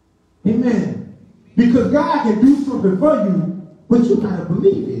 Amen. Because God can do something for you, but you got to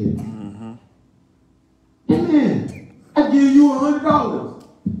believe it. Amen. I give you $100.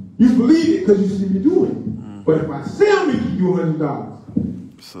 You believe it because you see me do it. But if I say I'm going to give you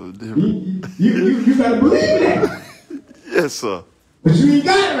 $100, So different. you got to believe that. Yes, sir. But you ain't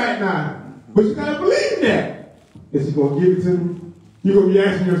got it right now. But you got to believe that. Is he going to give it to me? You're going to be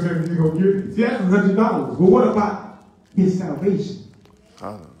asking yourself if he's going to give it. See, that's $100. But what about his salvation?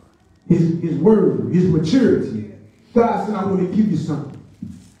 Hallelujah. His word, his maturity. God said, I want to give you something.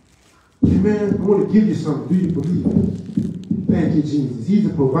 Amen. I want to give you something. Do you believe it? Thank you, Jesus. He's a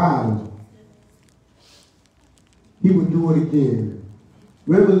provider. He will do it again.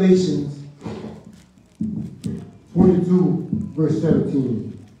 Revelations 22, verse 17.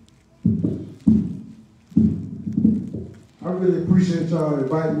 I really appreciate y'all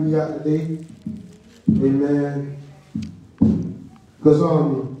inviting me out today. Amen. Because,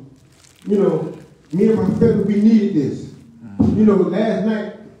 you know, me and my family, we needed this. You know, last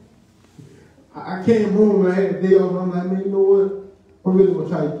night, I came home and I had a day off. I'm like, man, you know what? I'm really going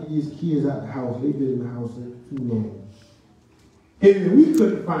to try to get these kids out the house. They've been in the house too long. And we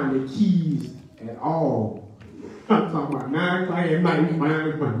couldn't find the keys at all. I'm talking about 9 o'clock at night, we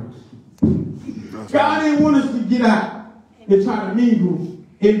finally found it. God didn't want us to get out and try to mingle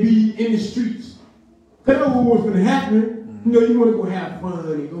and be in the streets. Because that's what was going to happen. You know, you want to go have fun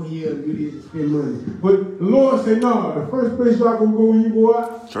and go here and do this and spend money. But the Lord said, no, the first place y'all going to go when you go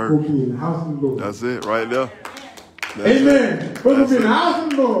out, Church. go be in the house of the Lord. That's it right there. That's Amen. it. We're going to That's be in the it. house of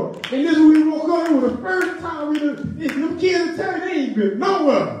the Lord. And this is when we woke up. It was the first time we done. Them kids tell me they ain't been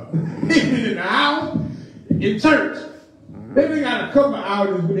nowhere. They been in the house, in church. They been got a couple of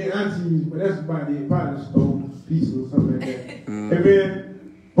hours with their aunties, but that's about it. Probably stone pizza or something like that.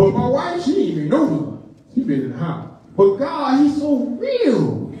 Amen. But my wife, she ain't been nowhere. She been in the house. But God, he's so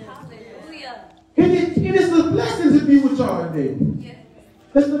real. Hallelujah. And it's a blessing to be with y'all today. Yes.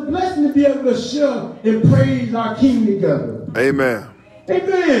 It's a blessing to be able to share and praise our King together. Amen.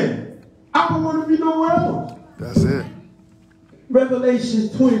 Amen. I don't want to be nowhere else. That's it. Revelation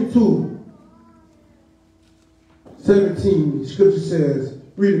 22, 17, scripture says,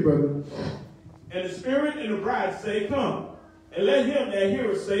 read it, brother. And the Spirit and the bride say, come. And let him that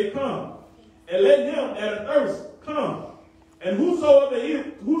heareth say, come. And let him that athirst come. And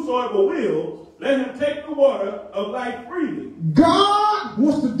whosoever will, let him take the water of life freely. God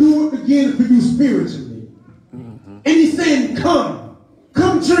wants to do it again for you spiritually. And he's saying, come.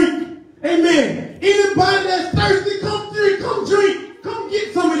 Come drink. Amen. Anybody that's thirsty, come drink. Come drink. Come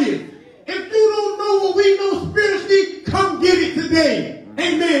get some of this. If you don't know what we know spiritually, come get it today.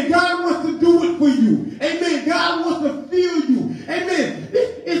 Amen. God wants to do it for you. Amen. God wants to fill you. Amen.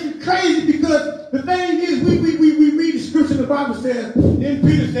 It's crazy because the thing is, we read the scripture, the Bible says, then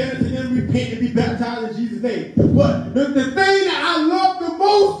Peter said to them, repent and be baptized in Jesus' name. But the thing that I love the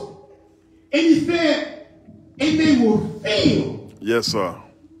most, and he said, and they will feel. Yes, sir.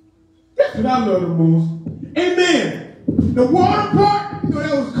 That's what I love the most. Amen. The water part, you know,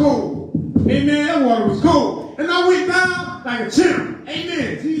 that was cold. Amen. That water was cold. And I went down like a champ.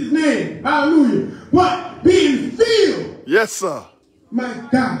 Amen. Jesus' name. Hallelujah. But being filled. Yes, sir. My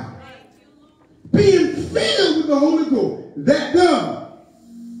God. Being filled with the Holy Ghost.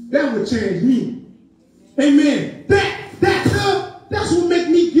 That would change me. Amen. That's what make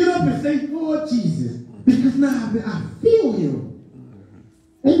me get up and say, Lord Jesus. Because now I feel him.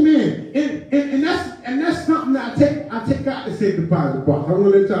 Amen. And that's something that I take out the safe deposit box. I want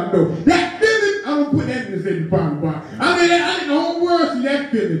to let y'all know. That feeling, I don't put that in the safe deposit box. I mean, I let the whole world see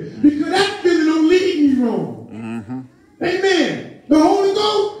that feeling. Because that feeling don't lead me wrong. Amen. The Holy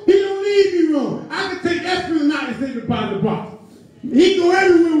Ghost, he don't lead me wrong. I can take that feeling out the safe deposit box. He go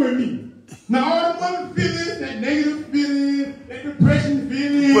everywhere with me. Now all the other feelings, that negative feeling, that depression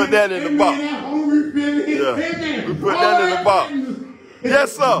feeling, Put that in the box. that hungry feeling, Yeah. amen. We put All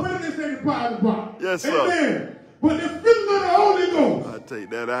Yes, sir. When they say the power of God. Yes, sir. Amen. But the feeling of the Holy Ghost. I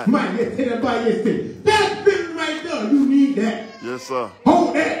take that out. Man, yes, tell everybody yesterday. That feeling right there, you need that. Yes, sir.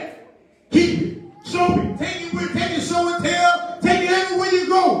 Hold that. Keep it. Show it. Take it with, take it, show and tell. Take it everywhere you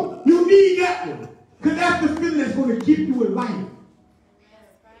go. You need that one. Because that's the feeling that's going to keep you alive.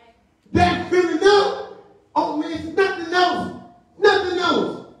 That feeling now, oh man, it's nothing else. Nothing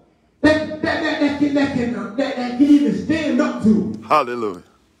else. That can even stand up to. Hallelujah.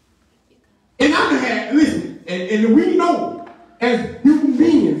 And I had, listen, and we know as human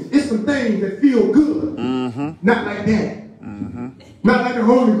beings, it's some things that feel good. Not like that. Not like the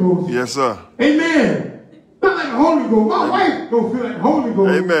Holy Ghost. Yes, sir. Amen. Not like the Holy Ghost. My wife don't feel like the Holy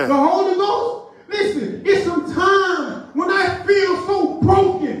Ghost. Amen. The Holy Ghost, listen, it's some time when I feel so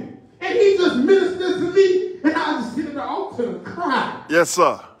broken and he just ministers to me and I just sit at the altar and cry. Yes,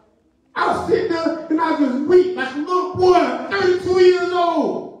 sir. I'll sit there and I just weep like a little boy, 32 years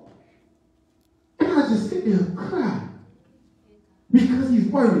old. And I just sit there and cry because he's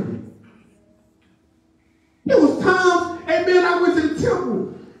worthy. There was times, amen, I went to the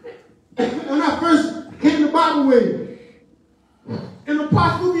temple when I first came to Bible way. And the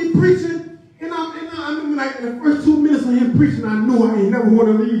apostle be preaching, and I remember like in the first 2 minutes of him preaching, I knew I ain't never want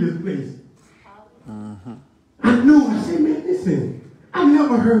to leave this place. I knew, I said, man, listen, I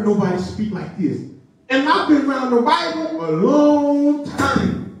never heard nobody speak like this. And I've been around the Bible a long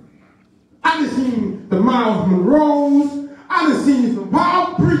time. I done seen the Miles Monroes, I done seen some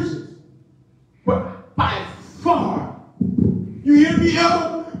powerful preachers. But by far, you hear me,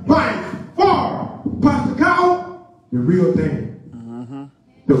 Elder? By far, Pastor Kyle, the real thing.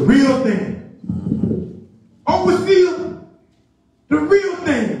 The real thing. Overseer, the real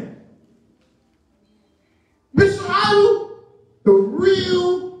thing. Bishop Idol, the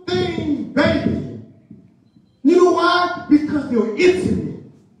real thing, baby. You know why? Because they're intimate.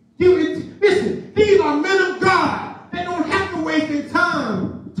 Listen, these are men of God. They don't have to waste their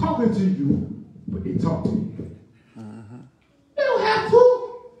time talking to you, but they talk to you. They don't have to.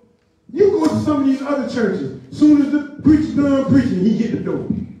 You go to some of these other churches. As soon as the preacher's done preaching, he hit the door.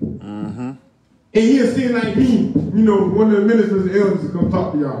 And he'll say like me, you know, one of the ministers and elders to come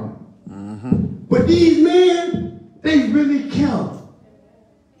talk to y'all. But these men, they really care.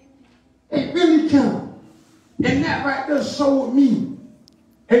 They really care. And that right there showed me,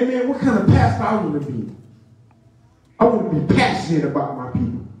 amen, what kind of pastor I want to be. I want to be passionate about my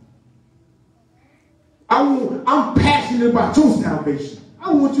people. I'm passionate about your salvation.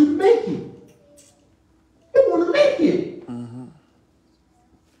 I want you to make it. You want to make it.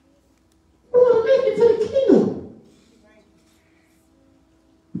 You want to make it to the kingdom.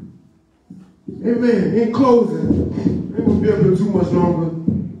 Amen. In closing, I ain't going to be up here too much longer.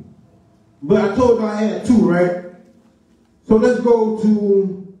 But I told you I had two, right? So let's go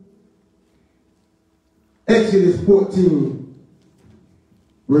to Exodus 14,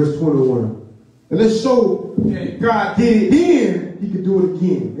 verse 21. And let's show that God did it then, he can do it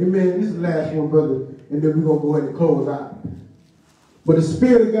again. Amen. This is the last one, brother. And then we're going to go ahead and close out. But the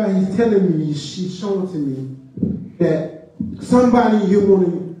Spirit of God, he's telling me, he's showing to me that somebody here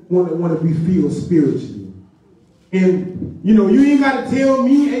want to be filled spiritually. And, you know, you ain't got to tell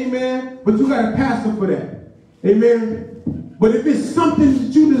me, amen, but you got a pastor for that. Amen. But if it's something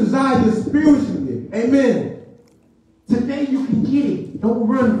that you desire spiritually, amen, today you can get it. Don't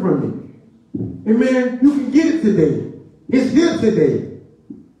run from it. Amen. You can get it today. It's here today.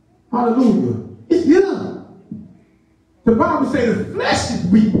 Hallelujah. It's here. The Bible says the flesh is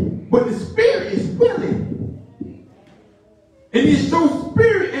weak, but the spirit is willing. And it's your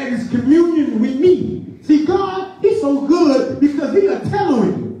spirit and his communion with me. See, God, he's so good because he'll tell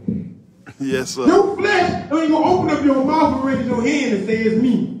you. Yes, sir. Your flesh ain't going to open up your mouth and raise your hand and say it's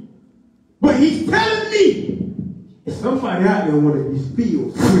me. But he's telling me if somebody out there want to be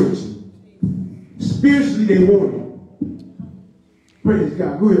filled spiritually. Spiritually, they want it. Praise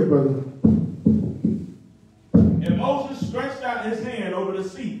God. Go ahead, brother. And Moses stretched out his hand over the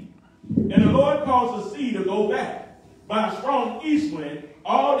sea. And the Lord caused the sea to go back by a strong east wind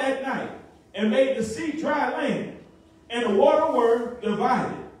all that night, and made the sea dry land. And the water were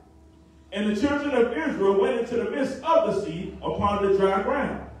divided. And the children of Israel went into the midst of the sea upon the dry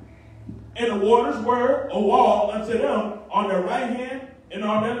ground. And the waters were a wall unto them on their right hand and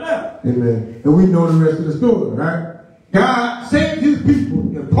on their left. Amen. And we know the rest of the story, right? God saved his people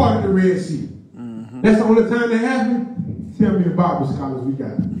and parted the Red Sea. That's the only time that happened. See how many Bible scholars we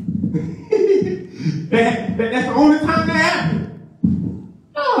got. That's the only time that happened.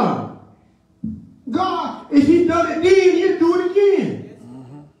 No. God, if he done it then, he'll do it again.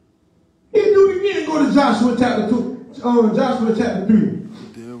 He'll do it again. Go to Joshua chapter 2, Joshua chapter 3.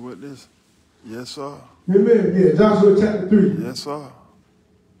 with this. Yes, sir. Amen. Yeah, Joshua chapter 3. Yes, sir.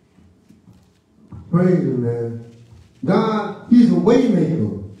 Praise him, man. God, he's a way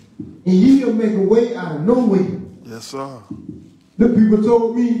maker. And he'll make a way out of no way. Yes, sir. The people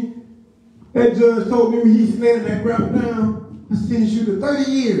told me, that judge told me when he slammed that ground down, I sentenced you to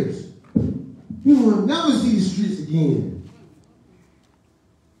 30 years. You will never see the streets again.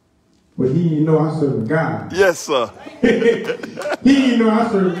 But he didn't know I served a God. Yes, sir. He didn't know I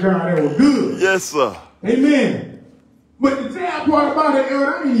served a God that was good. Yes, sir. Amen. But the sad part about it,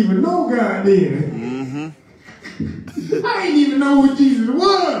 Elder, I didn't even know God then. I didn't even know who Jesus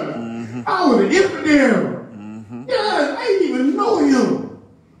was. I was an infidel. Yeah, I didn't even know him.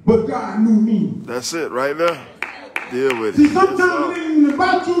 But God knew me. That's it right there. Deal with it. See, sometimes it ain't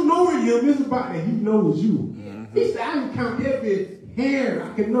about you knowing him. It's about that he knows you. He said, I can count every hair.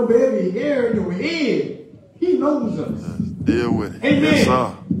 I can number every hair in your head. He knows us. Deal with it. Amen. Yes,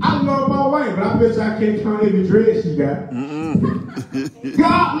 sir. I love my wife, but I bet you I can't count every dread she got.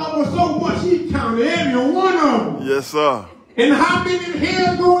 God loved her so much, he counted every one of them. Yes, sir. And how many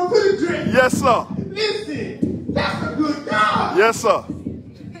hairs go into the dread? Yes, sir. Listen, that's a good God. Yes, sir.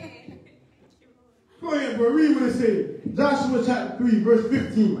 Go ahead, bro. Read what it says. Joshua chapter 3, verse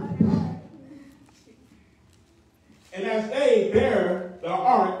 15. And as they bear the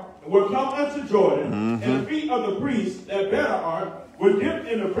ark were come unto Jordan, and the feet of the priests that bear the ark were dipped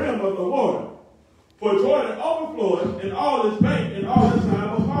in the brim of the water. For Jordan overflowed in all its bank in all the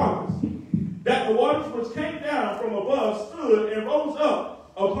time of harvest. That the waters which came down from above stood and rose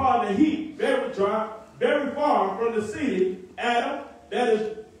up upon the heap very dry, very far from the city, Adam, that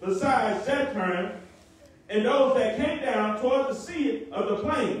is besides Zethern, and those that came down toward the sea of the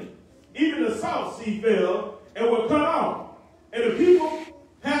plain. Even the South Sea fell and were cut off. And the people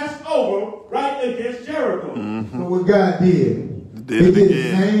passed over right against Jericho. So what God did, Did he it did the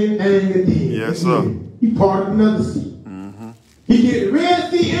again. same thing again. Yes, sir. He parted another sea. He did the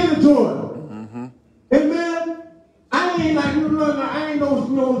Red Sea and the Jordan. Amen. I ain't like you know, I ain't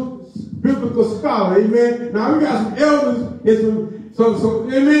no biblical scholar. Amen. Now we got some elders and so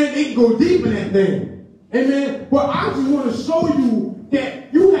amen. They can go deep in that thing. Amen. But I just want to show you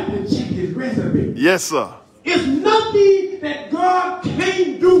that you have to check his resume. Yes, sir. It's nothing that God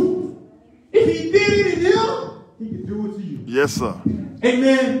can't do. If he did it in him, he can do it to you. Yes, sir.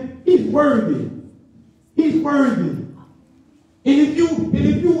 Amen. He's worthy. He's worthy. And if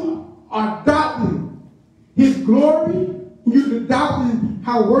you are doubting his glory, you're doubting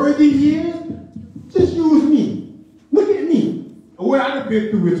how worthy he is, just use me. Look at me. What I've been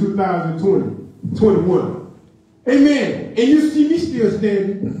through in 2020, 21. Amen. And you see me still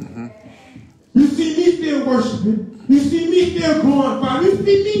standing. You see me still worshiping. You see me still glorifying. You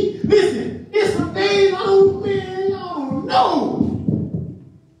see me. Listen, it's some days I don't know.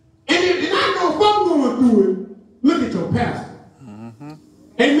 And I know if I'm going through it, look at your pastor.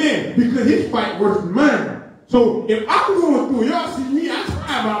 Amen. Because his fight worse than mine. So if I'm going through it, y'all see me, I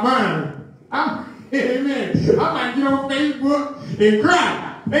cry about mine. Amen. I might get on Facebook and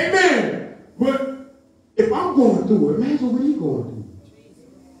cry. Amen. But if I'm going through it, imagine what he's going through.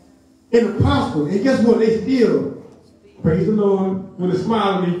 And apostle, and guess what? They still praise the Lord with a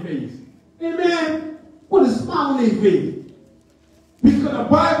smile on their face. Amen. With a smile on their face. Because the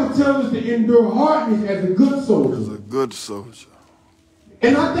Bible tells us to endure hardness as a good soldier. As a good soldier.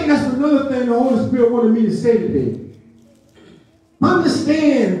 And I think that's another thing the Holy Spirit wanted me to say today.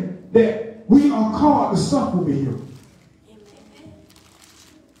 Understand that we are called to suffer with him.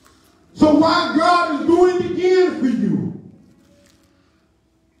 So while God is doing it again for you,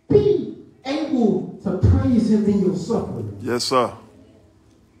 be able to praise him in your suffering. Yes, sir.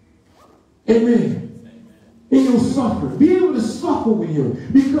 Amen. In your suffering. Be able to suffer with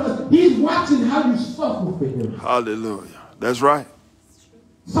him. Because he's watching how you suffer for him. Hallelujah. That's right.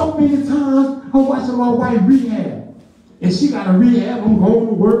 So many times I'm watching my wife rehab. And she got a rehab. I'm going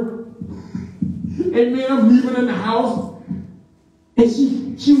to work. Amen. I'm leaving in the house. And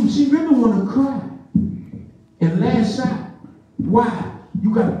she really want to cry. And last shot. Why?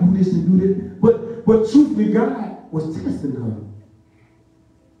 You got to do this and do this. But truthfully, God was testing her.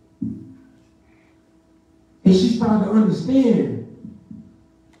 And she started to understand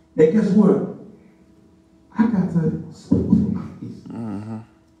that guess what? I got to suffer for Christ.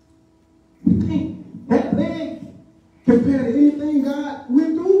 You think that leg compared to anything God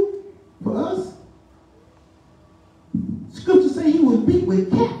went through for us? Scripture say he was beat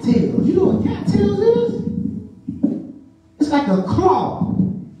with cattails. You know what cattails is? It's like a claw.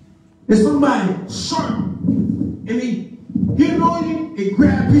 There's somebody sharp and they get it on you and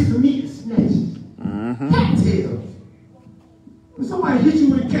grab a piece of meat and snatch it. Cattails. When somebody somebody hit you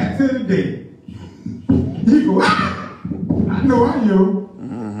with a cattail today, you go, ah! I know I am.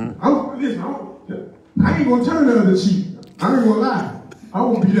 I ain't gonna turn the other cheek. I ain't gonna lie. I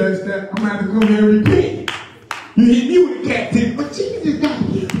won't be that step. I'm gonna have to come here and repent. You hit me with a cattail, but Jesus got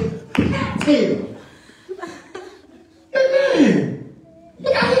hit with a cattail. Amen. You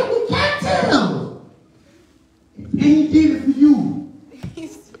got hit with cattails. And he did it for you.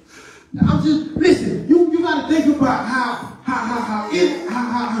 I'm just, listen, you gotta think about how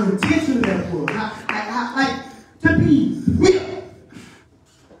intentional that was. How like, to be whipped,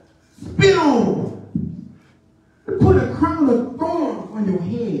 spit on, put a crown of thorns on your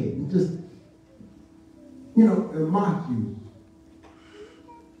head and just, and mock you.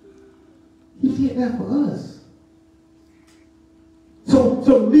 He did that for us. So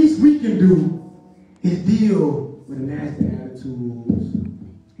the least we can do is deal with the nasty attitudes.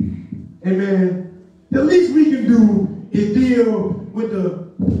 Amen. The least we can do is deal with the,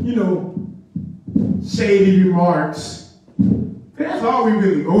 shady remarks. That's all we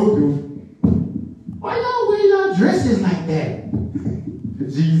really go through. Why y'all wear y'all dresses like that? For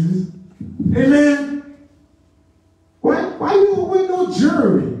Jesus. Amen. Why you don't wear no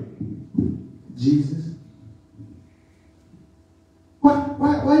jewelry? Jesus. Why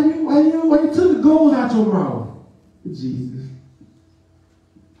you took the gold out your mouth? Jesus.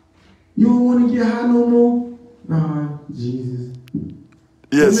 You don't want to get high no more? Nah, Jesus.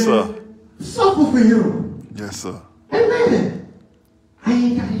 Yes, Amen. sir. Suffer for him. Yes, sir. Amen. I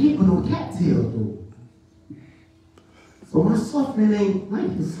ain't got hit with no cattails though. So my suffering ain't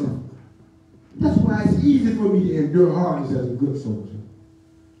like his suffering. That's why it's easy for me to endure hardness as a good soldier.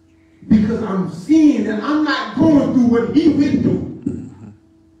 Because I'm seeing that I'm not going through what he went through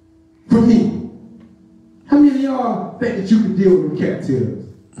for me. How many of y'all think that you can deal with cattails?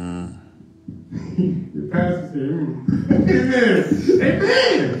 The pastor said, amen.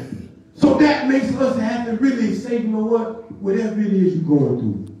 Amen. So that makes us have to really say, you know what? Whatever it is you're going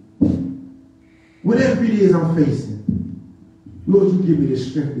through, whatever it is I'm facing, Lord, you give me the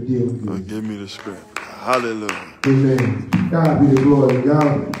strength to deal with it. Lord, give me the strength. Hallelujah. Amen. God be the glory.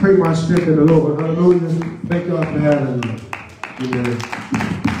 God, pray my strength in the Lord. Hallelujah. Thank God for having me. Amen.